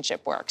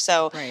relationship work.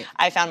 So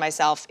I found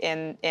myself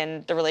in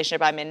the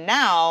relationship I'm in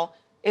now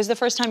is the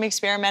first time I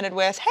experimented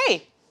with,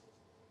 hey,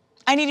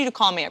 I need you to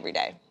call me every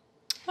day.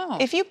 Oh.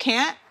 If you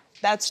can't,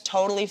 that's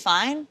totally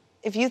fine.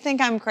 If you think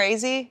I'm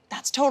crazy,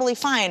 that's totally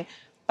fine.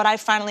 But I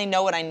finally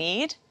know what I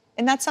need,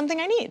 and that's something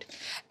I need.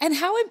 And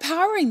how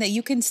empowering that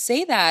you can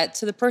say that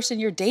to the person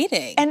you're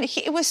dating. And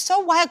it was so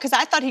wild, because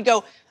I thought he'd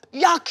go,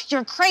 yuck,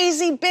 you're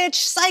crazy, bitch,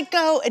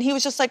 psycho. And he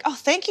was just like, oh,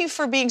 thank you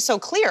for being so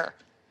clear.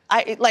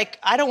 I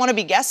don't want to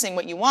be guessing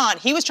what you want.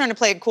 He was trying to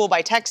play it cool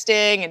by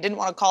texting and didn't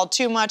want to call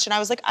too much. And I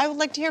was like, I would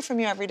like to hear from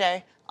you every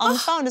day. on the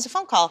phone as a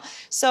phone call.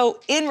 So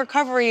in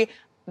recovery,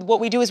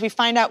 what we do is we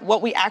find out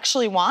what we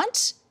actually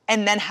want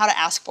and then how to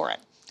ask for it.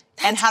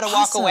 And how to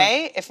walk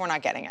away if we're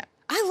not getting it.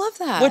 I love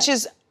that. Which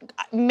is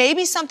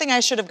maybe something I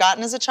should have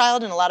gotten as a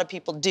child, and a lot of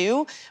people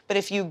do, but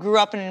if you grew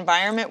up in an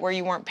environment where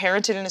you weren't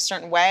parented in a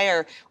certain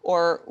way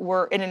or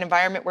were in an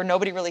environment where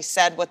nobody really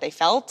said what they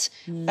felt,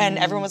 and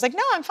everyone was like,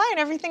 no, I'm fine,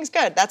 everything's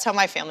good. That's how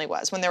my family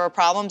was. When there were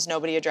problems,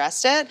 nobody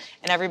addressed it,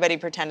 and everybody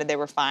pretended they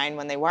were fine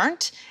when they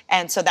weren't,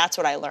 and so that's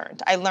what I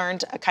learned. I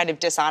learned a kind of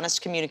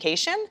dishonest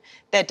communication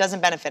that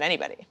doesn't benefit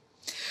anybody.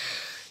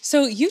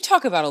 So you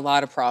talk about a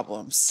lot of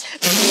problems.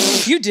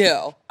 You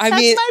do. That's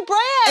my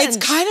brand. It's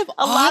kind of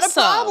a lot of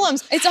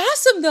problems. It's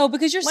awesome though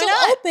because you're so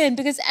open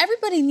because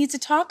everybody needs to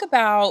talk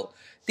about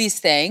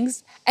these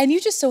things and you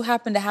just so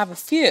happen to have a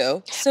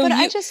few. So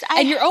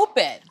and you're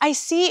open. I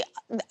see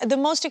the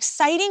most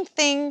exciting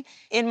thing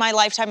in my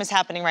lifetime is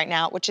happening right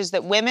now, which is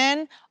that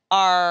women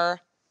are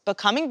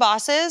becoming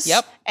bosses.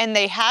 Yep. And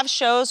they have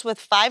shows with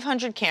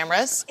 500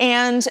 cameras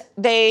and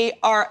they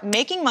are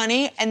making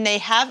money and they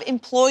have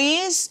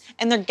employees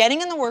and they're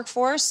getting in the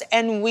workforce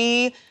and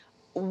we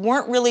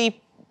weren't really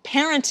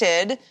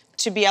parented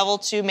to be able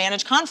to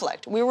manage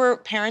conflict. We were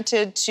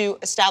parented to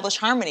establish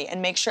harmony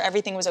and make sure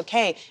everything was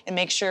okay and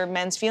make sure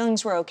men's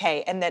feelings were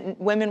okay and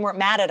that women weren't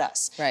mad at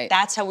us. Right.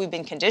 That's how we've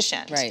been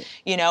conditioned. Right.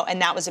 You know, and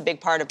that was a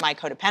big part of my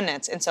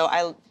codependence. And so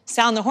I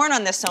sound the horn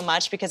on this so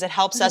much because it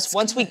helps us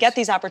once we get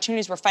these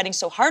opportunities we're fighting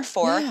so hard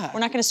for, we're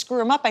not gonna screw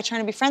them up by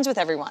trying to be friends with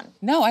everyone.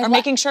 No, or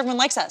making sure everyone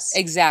likes us.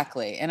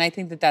 Exactly, and I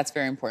think that that's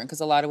very important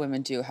because a lot of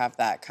women do have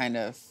that kind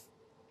of,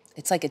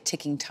 it's like a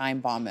ticking time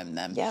bomb in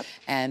them. Yep.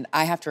 And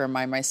I have to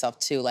remind myself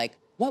too, like,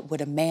 what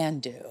would a man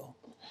do?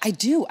 I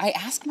do, I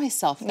ask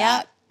myself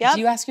that. Yep.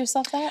 Do you ask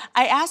yourself that?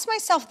 I ask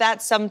myself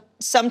that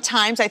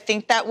sometimes I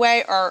think that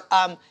way, or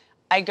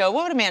I go,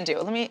 what would a man do?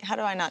 How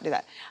do I not do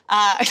that?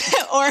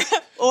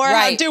 Or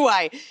how do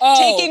I?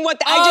 Taking what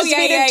I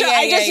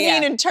just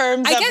mean in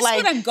terms of like. I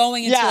guess when I'm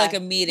going into like a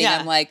meeting,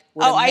 I'm like,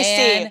 would a man I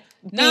see.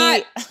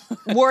 Not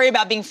worry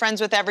about being friends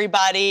with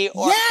everybody?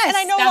 Or, yes, and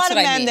I know a lot of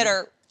men that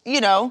are,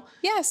 you know.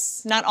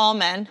 Yes. Not all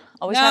men.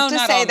 Always have to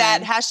say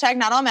that. Hashtag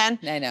not all men.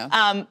 I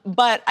know.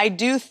 But I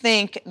do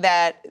think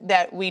that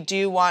we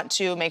do want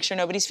to make sure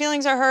nobody's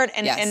feelings are hurt.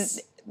 And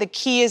the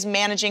key is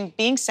managing,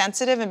 being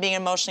sensitive and being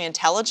emotionally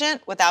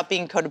intelligent without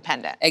being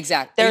codependent.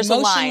 Exactly. There's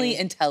emotionally a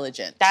line.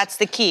 Intelligent. That's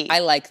the key. I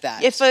like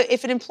that.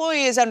 If an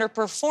employee is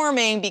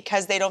underperforming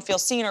because they don't feel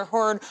seen or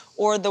heard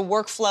or the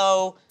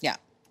workflow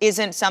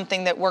isn't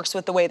something that works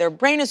with the way their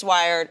brain is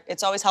wired,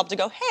 it's always helped to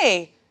go,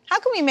 hey, how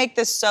can we make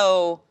this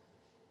so,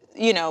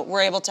 you know,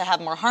 we're able to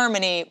have more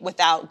harmony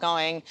without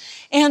going,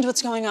 and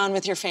what's going on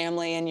with your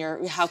family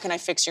and how can I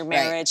fix your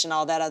marriage and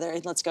all that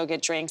other, let's go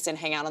get drinks and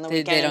hang out on the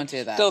weekend. They don't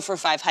do that. Go for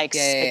 5 hikes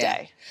a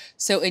day.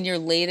 So in your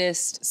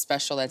latest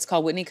special that's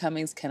called Whitney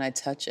Cummings, Can I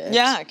Touch It?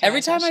 Yeah,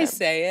 Every time I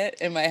say it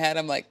in my head,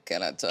 I'm like,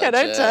 can I touch it? Can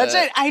I touch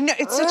it? I know,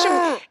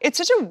 it's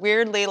such a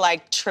weirdly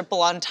like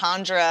triple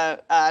entendre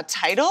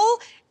title.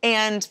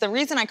 And the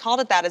reason I called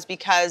it that is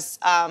because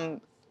I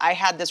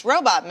had this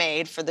robot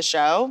made for the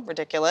show,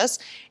 ridiculous,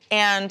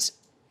 and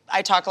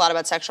I talk a lot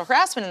about sexual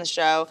harassment in the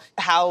show,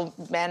 how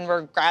men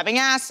were grabbing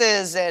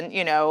asses and,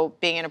 you know,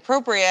 being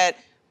inappropriate.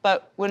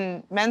 But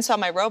when men saw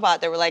my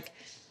robot, they were like,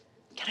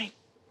 can I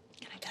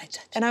touch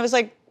it? And I was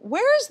like,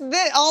 where's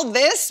all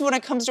this when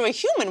it comes to a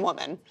human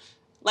woman?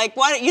 Like,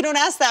 why you don't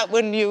ask that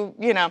when you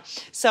know?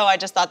 So I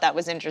just thought that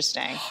was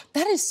interesting.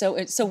 That is so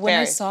when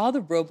I saw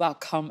the robot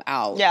come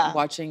out,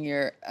 watching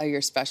your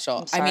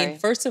special, I mean,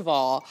 first of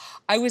all,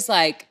 I was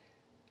like,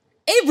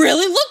 it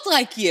really looked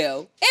like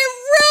you.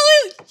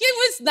 It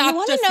was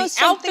not just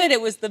the outfit,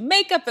 it was the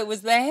makeup, it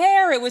was the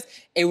hair, it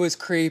was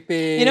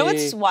creepy. You know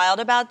what's wild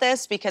about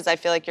this? Because I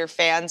feel like your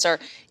fans are,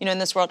 you know, in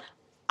this world,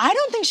 I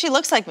don't think she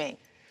looks like me.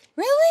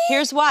 Really?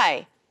 Here's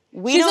why.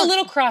 She's a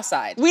little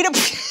cross-eyed.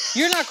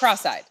 You're not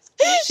cross-eyed.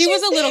 She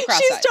was a little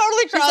cross-eyed. She's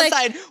totally cross-eyed.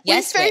 Like,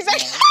 yes, Whitney. Oh my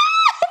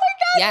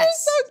God,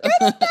 yes. you're so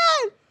good at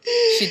that.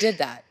 She did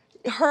that.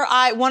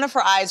 One of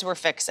her eyes we're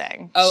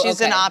fixing. Oh,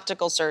 She's in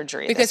optical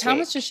surgery because how week.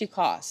 much does she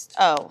cost?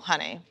 Oh,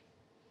 honey,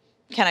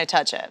 can I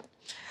touch it?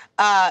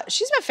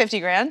 She's about 50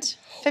 grand,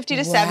 50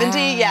 to 70.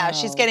 Yeah,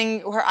 she's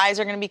her eyes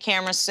are gonna be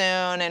camera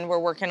soon and we're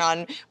working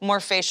on more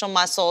facial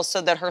muscles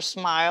so that her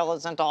smile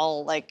isn't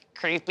all like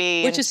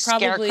creepy Which and is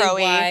probably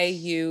scarecrowy. why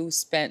you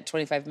spent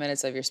 25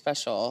 minutes of your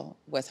special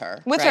with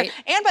her, With her.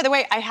 And by the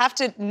way, I have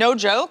to, no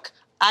joke,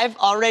 I've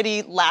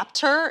already lapped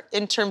her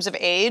in terms of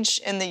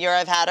age in the year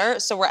I've had her,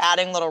 so we're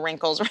adding little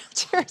wrinkles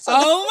around here. So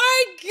oh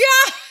my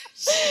gosh!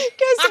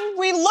 Because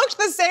we looked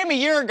the same a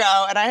year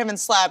ago and I haven't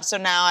slept, so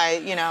now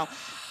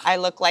I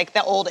look like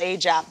the old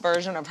age app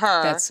version of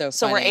her. That's so funny.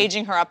 So we're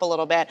aging her up a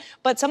little bit.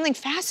 But something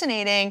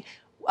fascinating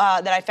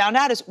that I found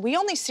out is we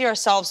only see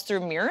ourselves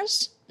through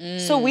mirrors.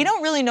 So we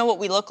don't really know what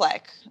we look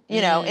like,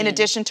 you know, in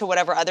addition to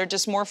whatever other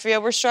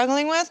dysmorphia we're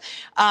struggling with.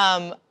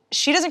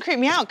 She doesn't creep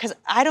me out because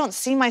I don't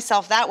see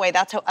myself that way.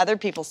 That's how other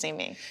people see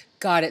me.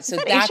 Got it. So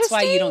that's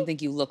why you don't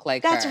think you look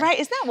like her. That's right.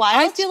 Isn't that wild?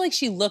 I feel like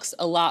she looks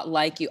a lot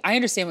like you. I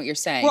understand what you're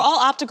saying. We're all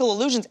optical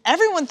illusions.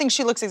 Everyone thinks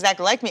she looks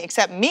exactly like me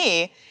except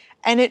me.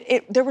 And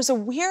there was a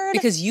weird...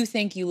 Because you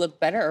think you look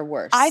better or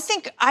worse? I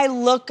think I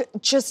look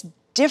just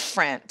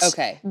different.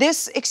 Okay.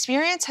 This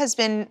experience has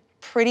been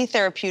pretty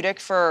therapeutic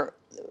for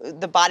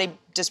the body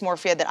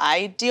dysmorphia that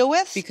I deal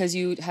with. Because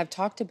you have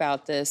talked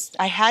about this.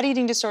 I had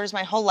eating disorders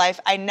my whole life.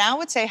 I now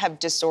would say have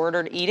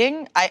disordered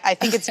eating. I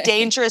think it's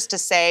dangerous to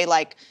say,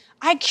 like,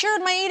 I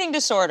cured my eating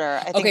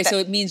disorder. I think so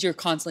it means you're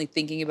constantly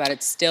thinking about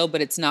it still,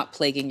 but it's not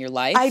plaguing your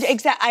life?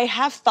 I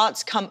have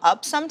thoughts come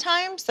up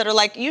sometimes that are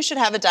like, you should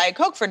have a Diet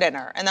Coke for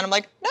dinner. And then I'm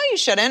like, no, you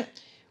shouldn't.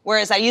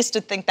 Whereas I used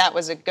to think that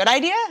was a good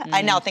idea.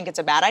 I now think it's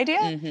a bad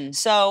idea.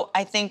 So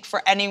I think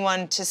for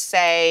anyone to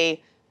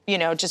say, you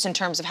know, just in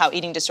terms of how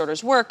eating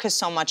disorders work, because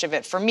so much of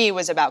it for me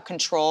was about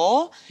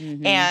control.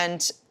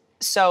 And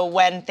so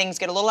when things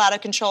get a little out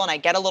of control and I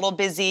get a little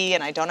busy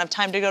and I don't have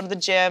time to go to the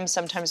gym,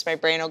 sometimes my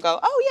brain will go,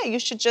 oh yeah, you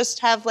should just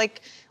have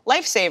like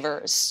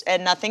lifesavers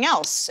and nothing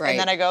else. Right. And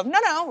then I go,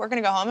 no, we're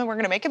gonna go home and we're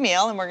gonna make a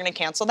meal and we're gonna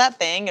cancel that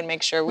thing and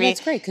make sure we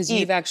That's great, because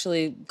you've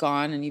actually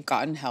gone and you've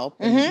gotten help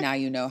and now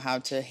you know how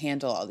to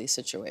handle all these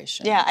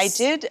situations. Yeah, I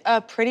did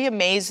a pretty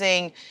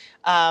amazing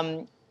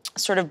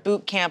sort of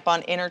boot camp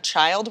on inner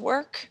child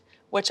work,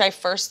 which I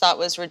first thought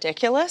was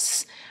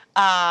ridiculous.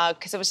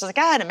 Because it was just like,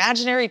 an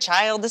imaginary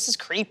child, this is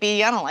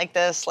creepy, I don't like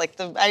this. Like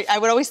I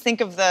would always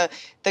think of the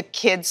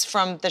kids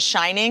from The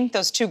Shining,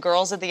 those two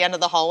girls at the end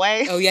of the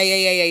hallway. Oh,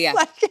 yeah.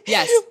 Like,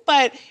 yes.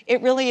 But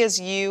it really is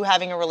you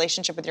having a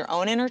relationship with your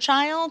own inner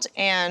child.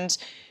 And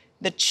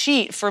the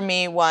cheat for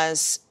me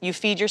was you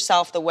feed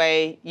yourself the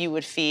way you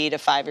would feed a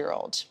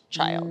 5-year-old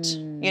child.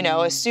 You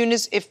know, as soon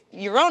as, if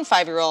your own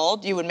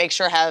 5-year-old, you would make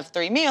sure have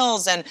 3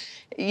 meals and,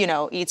 you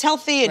know, eats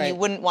healthy and you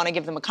wouldn't want to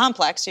give them a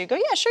complex. So you go,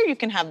 yeah, sure, you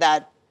can have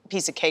that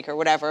piece of cake or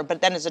whatever,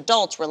 but then as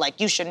adults we're like,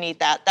 you shouldn't eat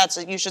that,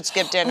 you should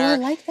skip dinner. Oh, I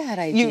like that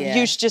idea.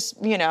 You should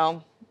just, you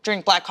know,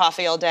 drink black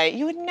coffee all day.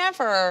 You would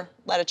never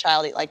let a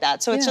child eat like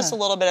that. So it's just a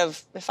little bit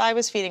of, if I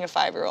was feeding a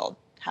 5-year-old,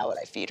 how would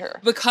I feed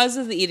her? Because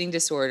of the eating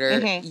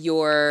disorder,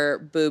 your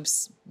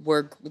boobs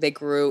they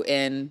grew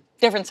in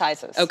different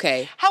sizes.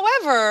 Okay.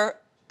 However,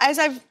 as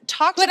I've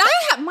talked But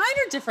mine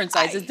are different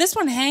sizes. This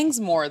one hangs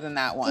more than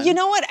that one. You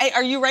know what?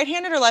 Are you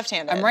right-handed or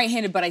left-handed? I'm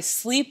right-handed, but I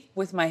sleep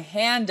with my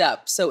hand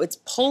up, so it's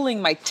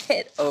pulling my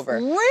tit over.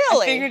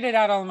 Really? I figured it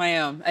out on my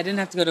own. I didn't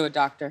have to go to a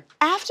doctor.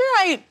 After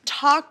I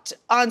talked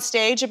on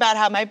stage about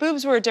how my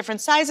boobs were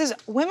different sizes,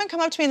 women come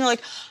up to me and they're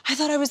like, I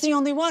thought I was the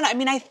only one. I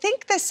mean, I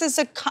think this is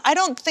I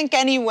don't think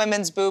any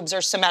women's boobs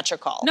are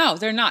symmetrical. No,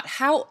 they're not.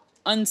 How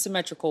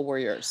unsymmetrical were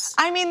yours?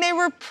 I mean, they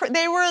were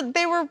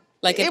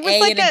like an it was A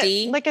like and a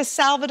D? Like a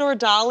Salvador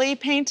Dali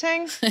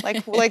painting,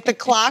 like the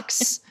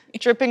clocks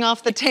dripping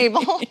off the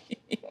table.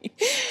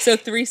 So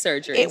 3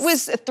 surgeries. It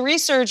was 3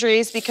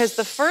 surgeries because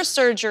the first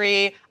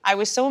surgery, I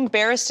was so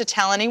embarrassed to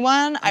tell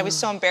anyone. I was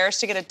so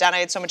embarrassed to get it done. I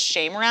had so much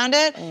shame around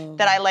it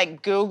that I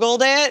like Googled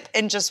it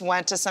and just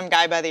went to some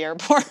guy by the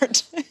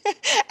airport.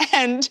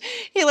 And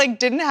he like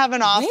didn't have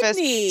an office.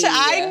 Whitney.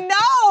 I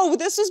know.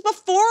 This was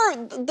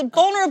before the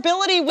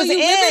vulnerability was you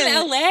live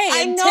in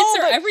LA and tits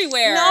are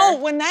everywhere. No,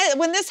 when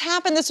this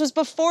happened, this was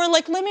before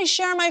like, let me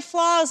share my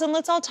flaws and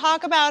let's all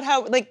talk about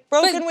how like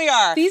broken we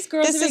are. These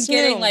girls have been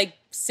getting new. like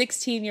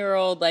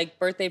 16-year-old like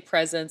birthday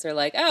presents or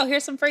like, oh,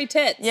 here's some free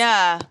tits.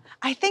 Yeah.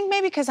 I think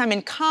maybe because I'm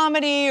in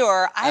comedy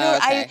or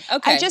I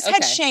just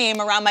had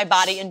shame around my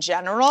body in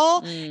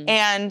general.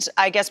 And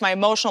I guess my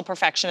emotional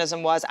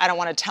perfectionism was I don't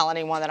want to tell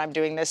anyone that I'm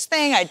doing this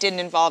thing. I didn't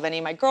involve any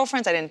of my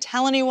girlfriends. I didn't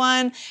tell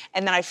anyone.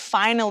 And then I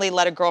finally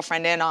let a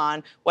girlfriend in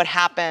on what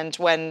happened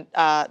when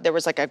there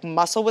was like a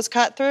muscle was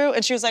cut through.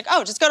 And she was like,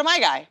 oh, just go to my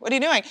guy. What are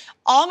you doing?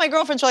 All my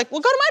girlfriends were like,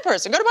 well, go to my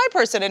person, go to my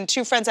person. And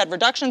 2 friends had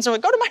reductions.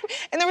 And go to my,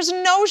 and there was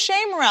no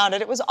shame around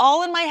it. It was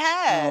all in my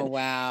head. Oh,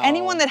 wow.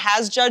 Anyone that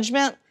has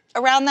judgment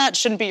around that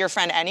shouldn't be your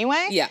friend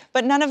anyway. Yeah.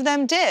 But none of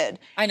them did.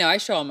 I know. I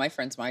show all my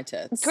friends my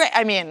tits. Great.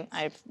 I mean,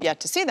 I've yet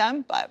to see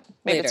them, but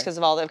maybe Later. it's because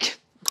of all the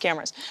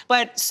cameras.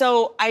 But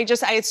so I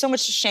had so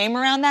much shame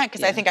around that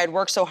because I think I'd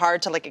worked so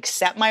hard to like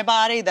accept my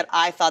body that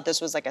I thought this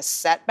was like a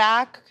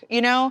setback,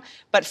 you know?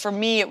 But for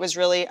me, it was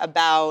really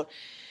about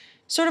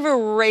sort of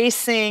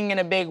erasing in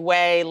a big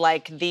way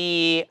like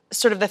the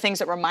sort of the things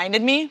that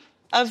reminded me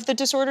of the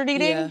disordered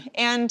eating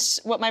and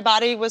what my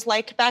body was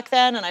like back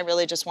then, and I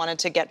really just wanted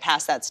to get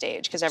past that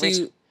stage because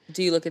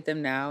do you look at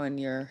them now and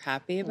you're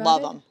happy about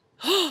love it?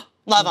 them.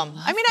 Love them.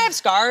 I mean, I have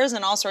scars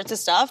and all sorts of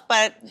stuff,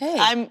 but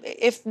Hey.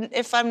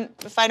 if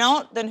I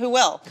don't, then who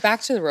will?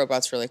 Back to the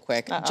robots really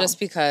quick, just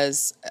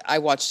because I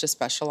watched a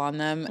special on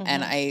them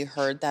and I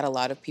heard that a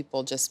lot of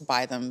people just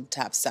buy them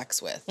to have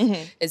sex with.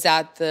 Is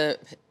that the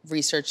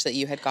research that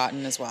you had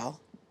gotten as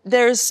well?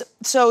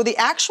 So the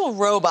actual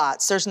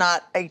robots, there's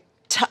not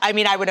I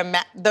mean, I would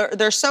imagine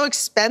they're so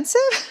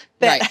expensive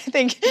that Right. I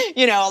think,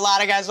 a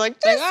lot of guys are like,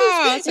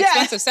 it's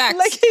expensive sex.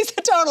 Like,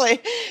 totally.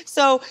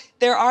 So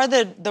there are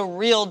the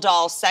real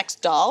doll sex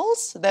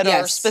dolls that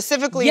are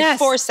specifically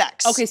for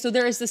sex. Okay, so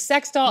there is the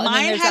sex doll, and then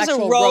Mine there's has a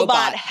actual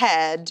robot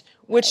head,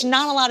 which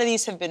not a lot of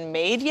these have been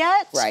made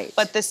yet. Right.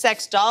 But the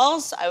sex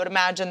dolls, I would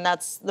imagine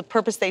that's the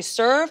purpose they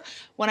serve.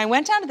 When I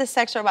went down to the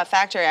sex robot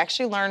factory, I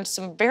actually learned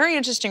some very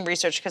interesting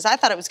research because I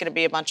thought it was going to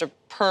be a bunch of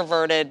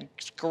perverted,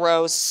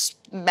 gross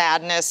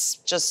madness,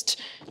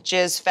 just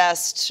jizz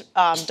fest.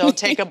 Don't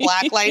take a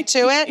black light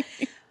to it.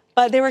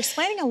 But they were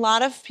explaining a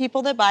lot of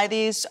people that buy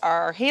these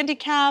are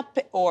handicapped,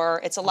 or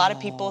it's a lot of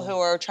people who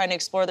are trying to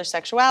explore their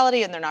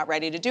sexuality and they're not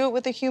ready to do it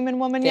with a human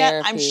woman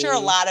yet. I'm sure a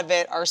lot of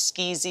it are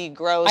skeezy,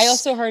 gross. I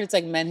also heard it's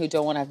like men who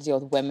don't want to have to deal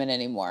with women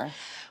anymore.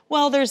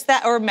 Well, there's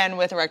that, or men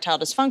with erectile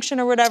dysfunction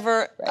or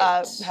whatever,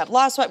 have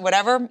lost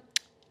whatever.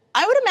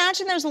 I would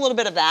imagine there's a little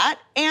bit of that.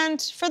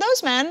 And for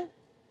those men,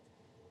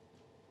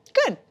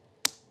 good.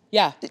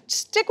 Yeah.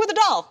 Stick with a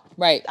doll.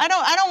 Right. I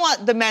don't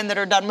want the men that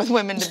are done with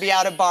women to be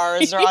out of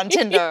bars or on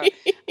Tinder.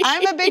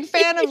 I'm a big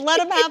fan of let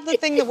them have the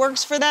thing that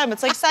works for them.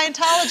 It's like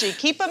Scientology.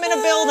 Keep them in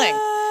a building.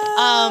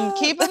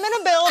 Keep them in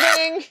a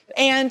building.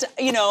 And,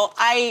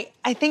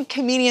 I think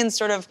comedians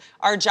sort of,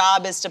 our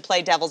job is to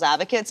play devil's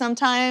advocate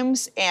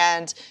sometimes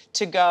and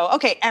to go,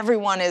 okay,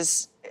 everyone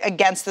is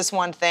against this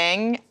one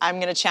thing. I'm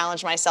going to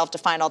challenge myself to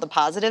find all the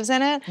positives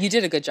in it. You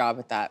did a good job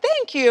with that.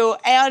 Thank you.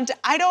 And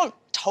I don't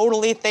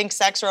totally think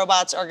sex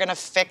robots are going to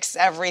fix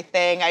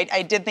everything.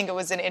 I did think it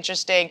was an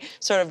interesting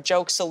sort of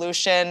joke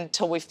solution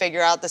till we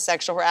figure out the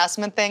sexual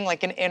harassment thing,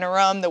 like an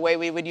interim, the way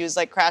we would use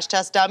like crash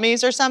test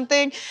dummies or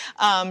something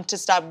to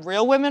stop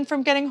real women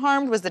from getting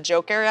harmed was the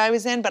joke area I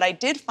was in. But I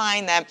did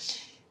find that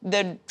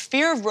the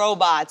fear of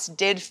robots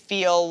did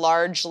feel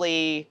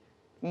largely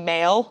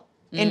male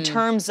in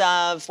terms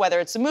of whether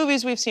it's the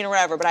movies we've seen or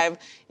whatever. But I've,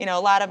 a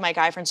lot of my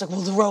guy friends are like,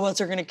 well, the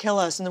robots are going to kill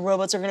us and the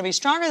robots are going to be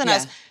stronger than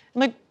us.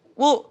 I'm like,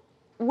 well,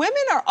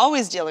 women are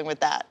always dealing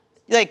with that.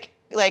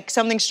 Like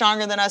something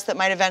stronger than us that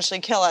might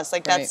eventually kill us.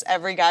 Like that's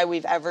every guy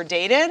we've ever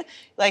dated.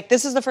 Like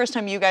this is the first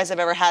time you guys have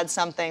ever had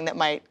something that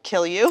might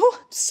kill you.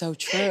 So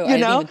true. I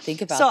didn't even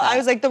think about that. So I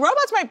was like, the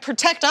robots might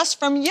protect us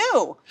from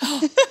you.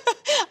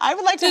 I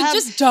would like to have.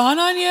 Just dawn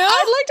on you?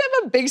 I'd like to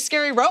have a big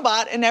scary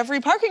robot in every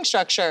parking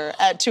structure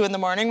at 2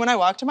 a.m. when I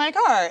walk to my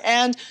car.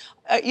 And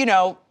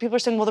people are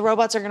saying, well, the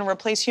robots are going to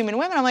replace human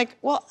women. I'm like,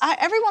 well,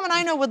 every woman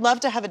I know would love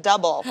to have a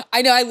double.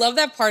 I know. I love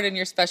that part in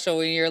your special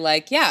when you're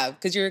like, yeah,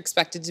 because you're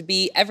expected to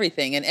be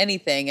everything and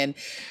anything. And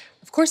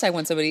of course, I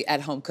want somebody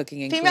at home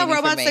cooking and Female cleaning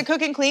robots for me. that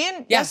cook and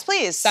clean? Yes,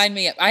 please. Sign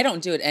me up. I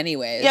don't do it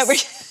anyways. Yeah,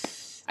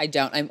 I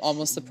don't. I'm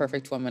almost the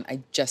perfect woman. I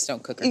just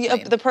don't cook or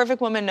clean. The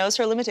perfect woman knows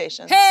her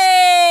limitations.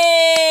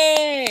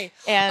 Hey!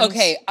 And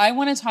okay, I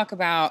want to talk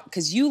about,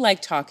 because you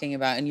like talking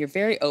about, and you're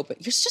very open.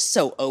 You're just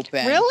so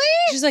open. Really?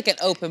 She's like an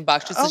open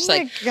box. Just, oh just my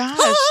like, gosh.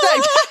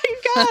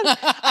 God.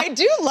 I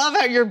do love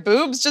how your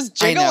boobs just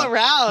jiggle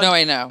around. No,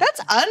 I know.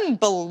 That's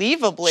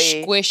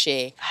unbelievably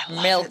squishy,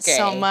 milky. It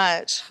so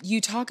much.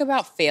 You talk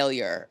about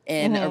failure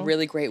in a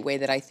really great way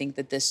that I think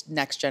that this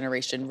next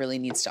generation really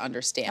needs to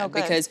understand.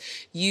 Because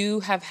you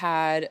have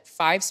had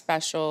 5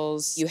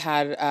 specials. You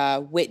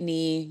had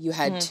Whitney. You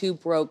had 2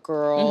 broke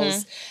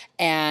girls.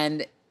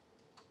 And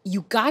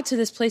you got to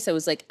this place that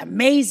was like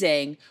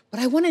amazing,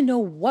 but I want to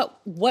know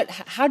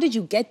how did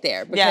you get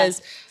there?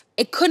 Because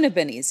it couldn't have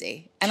been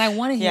easy. And I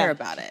want to hear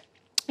about it.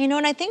 And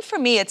I think for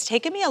me, it's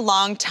taken me a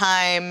long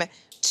time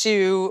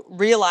to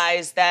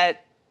realize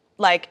that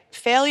like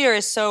failure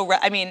is so,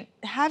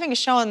 having a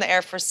show on the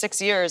air for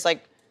 6 years,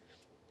 like,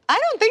 I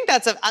don't think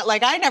that's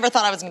I never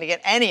thought I was going to get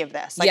any of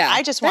this. Like,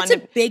 I just wanted.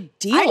 That's a big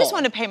deal. I just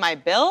wanted to pay my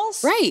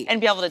bills. Right. And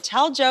be able to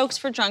tell jokes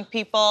for drunk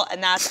people.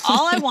 And that's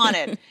all I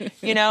wanted,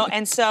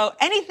 And so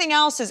anything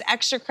else is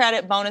extra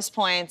credit, bonus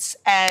points.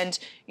 And,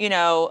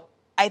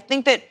 I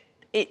think that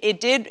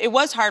it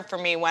was hard for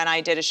me when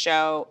I did a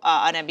show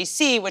on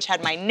NBC, which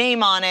had my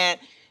name on it.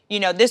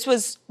 This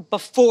was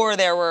before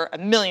there were a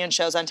million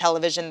shows on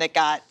television that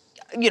got,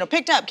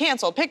 picked up,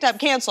 canceled.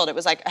 It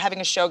was like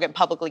having a show get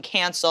publicly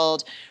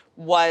canceled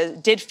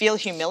did feel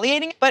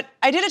humiliating, but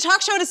I did a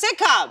talk show and a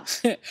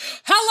sitcom.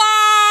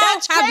 Hello!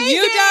 That's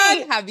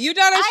crazy. Have you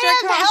done a sitcom? I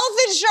have health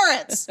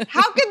insurance.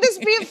 How could this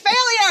be a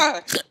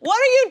failure? What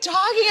are you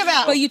talking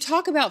about? But you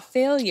talk about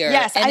failure.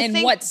 Yes, and I in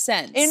think what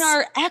sense? In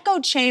our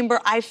echo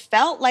chamber, I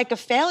felt like a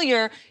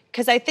failure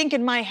because I think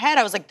in my head,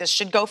 I was like, this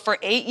should go for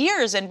 8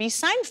 years and be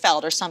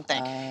Seinfeld or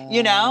something,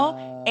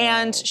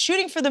 And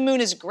shooting for the moon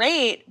is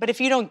great, but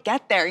if you don't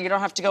get there, you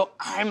don't have to go,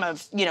 I'm a,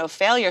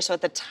 failure. So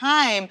at the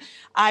time,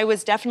 I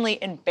was definitely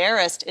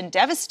embarrassed and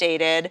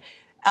devastated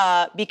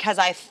because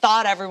I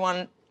thought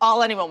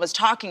all anyone was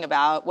talking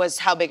about was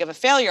how big of a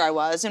failure I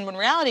was. And when in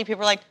reality, people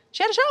were like,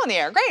 she had a show on the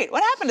air. Great.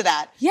 What happened to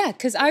that? Yeah,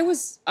 because I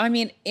was,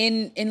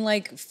 in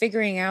like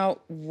figuring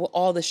out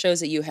all the shows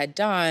that you had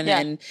done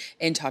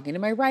and talking to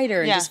my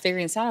writer and just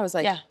figuring this out, I was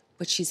like,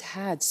 but she's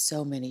had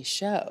so many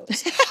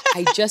shows.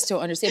 I just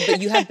don't understand.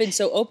 But you have been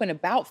so open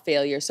about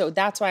failure. So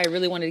that's why I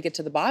really wanted to get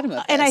to the bottom of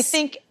this. And I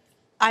think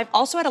I've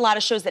also had a lot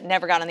of shows that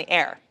never got on the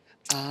air.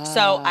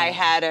 So I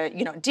had a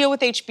deal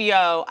with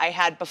HBO.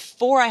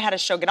 Before I had a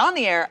show get on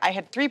the air, I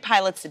had 3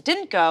 pilots that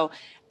didn't go.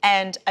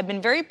 And I've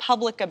been very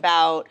public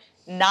about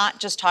not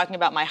just talking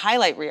about my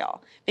highlight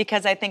reel,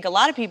 because I think a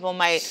lot of people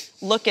might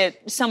look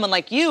at someone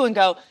like you and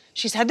go,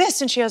 she's had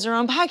this and she has her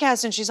own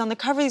podcast and she's on the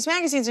cover of these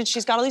magazines and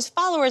she's got all these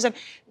followers. And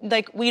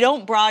like, we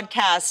don't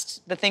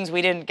broadcast the things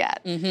we didn't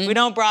get. We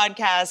don't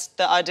broadcast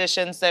the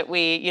auditions that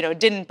we,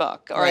 didn't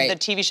book, or the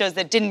TV shows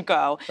that didn't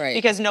go,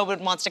 because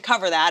nobody wants to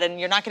cover that. And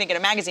you're not going to get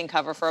a magazine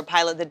cover for a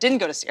pilot that didn't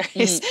go to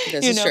series.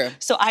 This is true.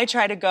 So I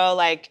try to go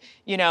like,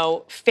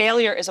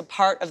 failure is a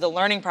part of the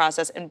learning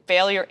process, and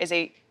failure is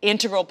a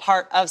integral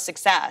part of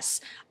success.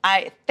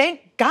 I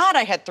thank God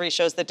I had 3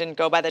 shows that didn't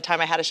go by the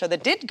time I had a show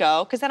that did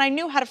go, because then I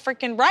knew how to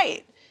freaking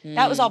write.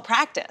 That was all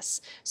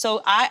practice.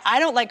 So I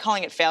don't like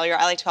calling it failure.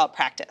 I like to call it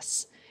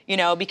practice.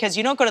 Because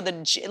you don't go to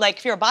the, like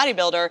if you're a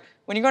bodybuilder,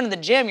 when you're going to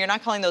the gym, you're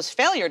not calling those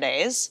failure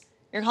days.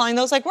 You're calling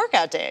those like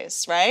workout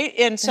days, right?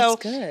 And so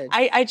good.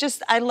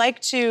 I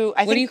like to,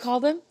 what do you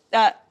call them?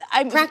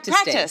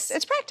 Practice. Days.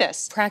 It's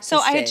practice. Practice So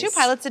I had days. 2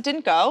 pilots that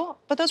didn't go,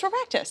 but those were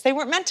practice. They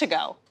weren't meant to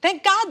go.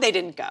 Thank God they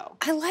didn't go.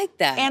 I like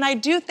that. And I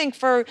do think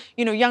for,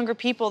 younger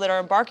people that are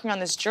embarking on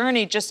this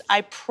journey,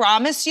 I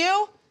promise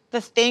you, the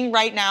thing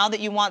right now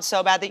that you want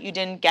so bad that you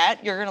didn't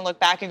get, you're gonna look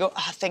back and go,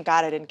 oh, thank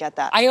God I didn't get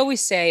that. I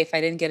always say if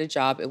I didn't get a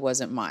job, it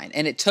wasn't mine.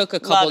 And it took a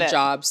couple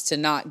jobs to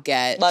not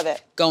get. Love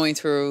it. Going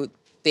through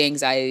the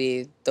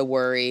anxiety, the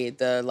worry,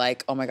 the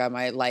like, oh my God,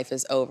 my life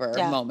is over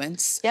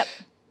moments. Yep.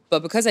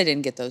 But because I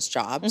didn't get those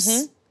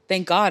jobs,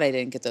 thank God I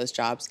didn't get those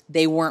jobs.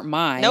 They weren't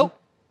mine. Nope.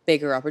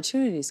 Bigger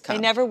opportunities come.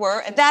 They never were.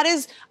 And that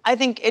is, I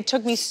think it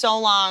took me so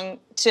long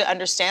to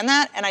understand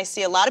that. And I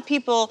see a lot of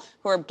people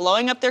who are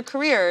blowing up their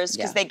careers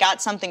because they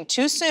got something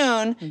too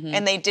soon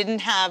and they didn't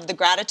have the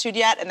gratitude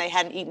yet and they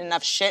hadn't eaten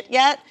enough shit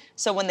yet.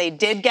 So when they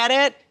did get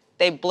it,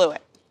 they blew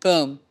it.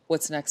 Boom.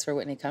 What's next for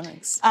Whitney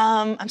Cummings?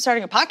 I'm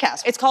starting a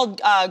podcast. It's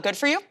called Good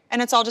For You.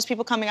 And it's all just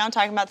people coming on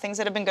talking about things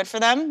that have been good for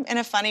them in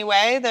a funny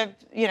way.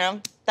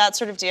 That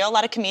sort of deal. A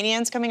lot of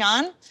comedians coming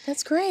on.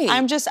 That's great.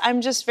 I'm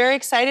just very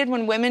excited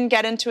when women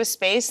get into a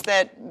space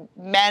that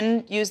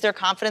men use their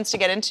confidence to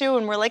get into,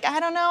 and we're like,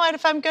 I don't know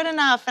if I'm good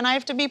enough, and I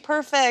have to be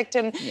perfect,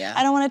 and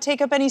I don't want to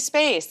take up any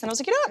space. And I was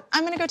like, you know what?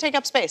 I'm going to go take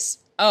up space.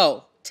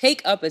 Oh,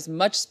 take up as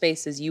much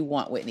space as you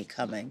want, Whitney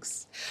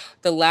Cummings.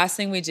 The last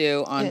thing we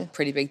do on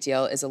Pretty Big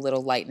Deal is a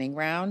little lightning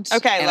round.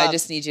 Okay, and I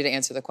just need you to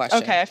answer the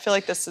question. Okay, I feel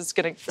like this is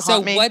going to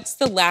haunt me. So what's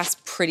the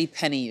last pretty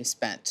penny you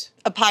spent?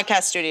 A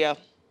podcast studio.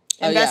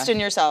 Invest in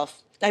yourself.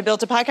 I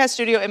built a podcast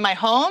studio in my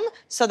home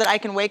so that I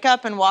can wake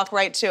up and walk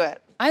right to it.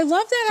 I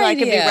love that idea. So I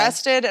can be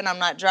rested and I'm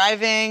not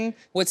driving.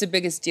 What's the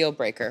biggest deal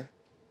breaker?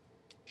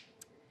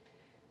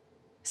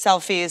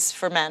 Selfies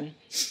for men.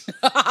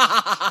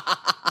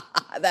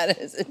 That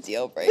is a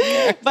deal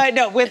breaker. But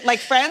no, with like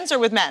friends or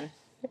with men?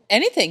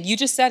 Anything. You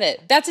just said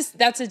it.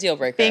 That's a deal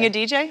breaker. Being a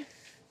DJ?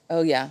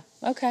 Oh, yeah.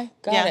 Okay.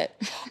 Got it.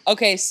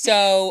 Okay,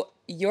 so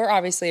you're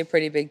obviously a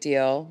pretty big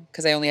deal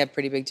because I only have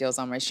pretty big deals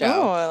on my show.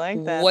 Oh, I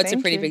like that. What's a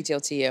pretty big deal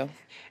to you?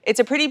 It's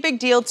a pretty big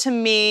deal to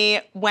me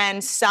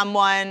when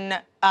someone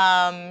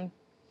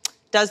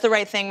does the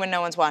right thing when no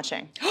one's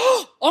watching.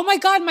 Oh my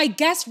God, my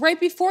guess right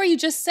before you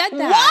just said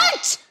that.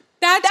 What?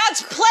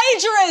 That's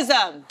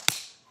plagiarism.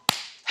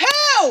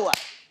 Who?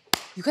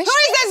 You guys Who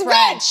is this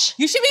bitch?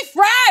 You should be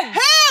friends.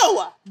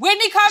 Who?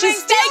 Whitney Cummings,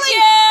 She's thank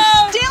you.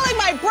 Stealing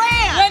my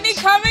brand. Whitney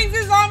Cummings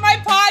is on my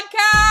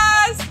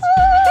podcast.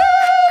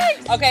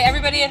 Okay,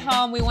 everybody at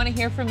home, we want to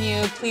hear from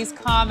you. Please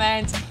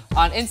comment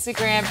on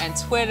Instagram and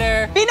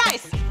Twitter. Be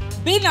nice.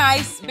 Be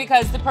nice,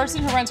 because the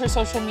person who runs her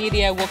social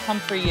media will come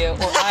for you, or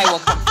I will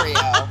come for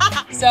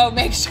you. So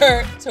make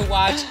sure to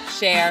watch,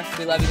 share.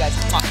 We love you guys.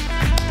 Come on.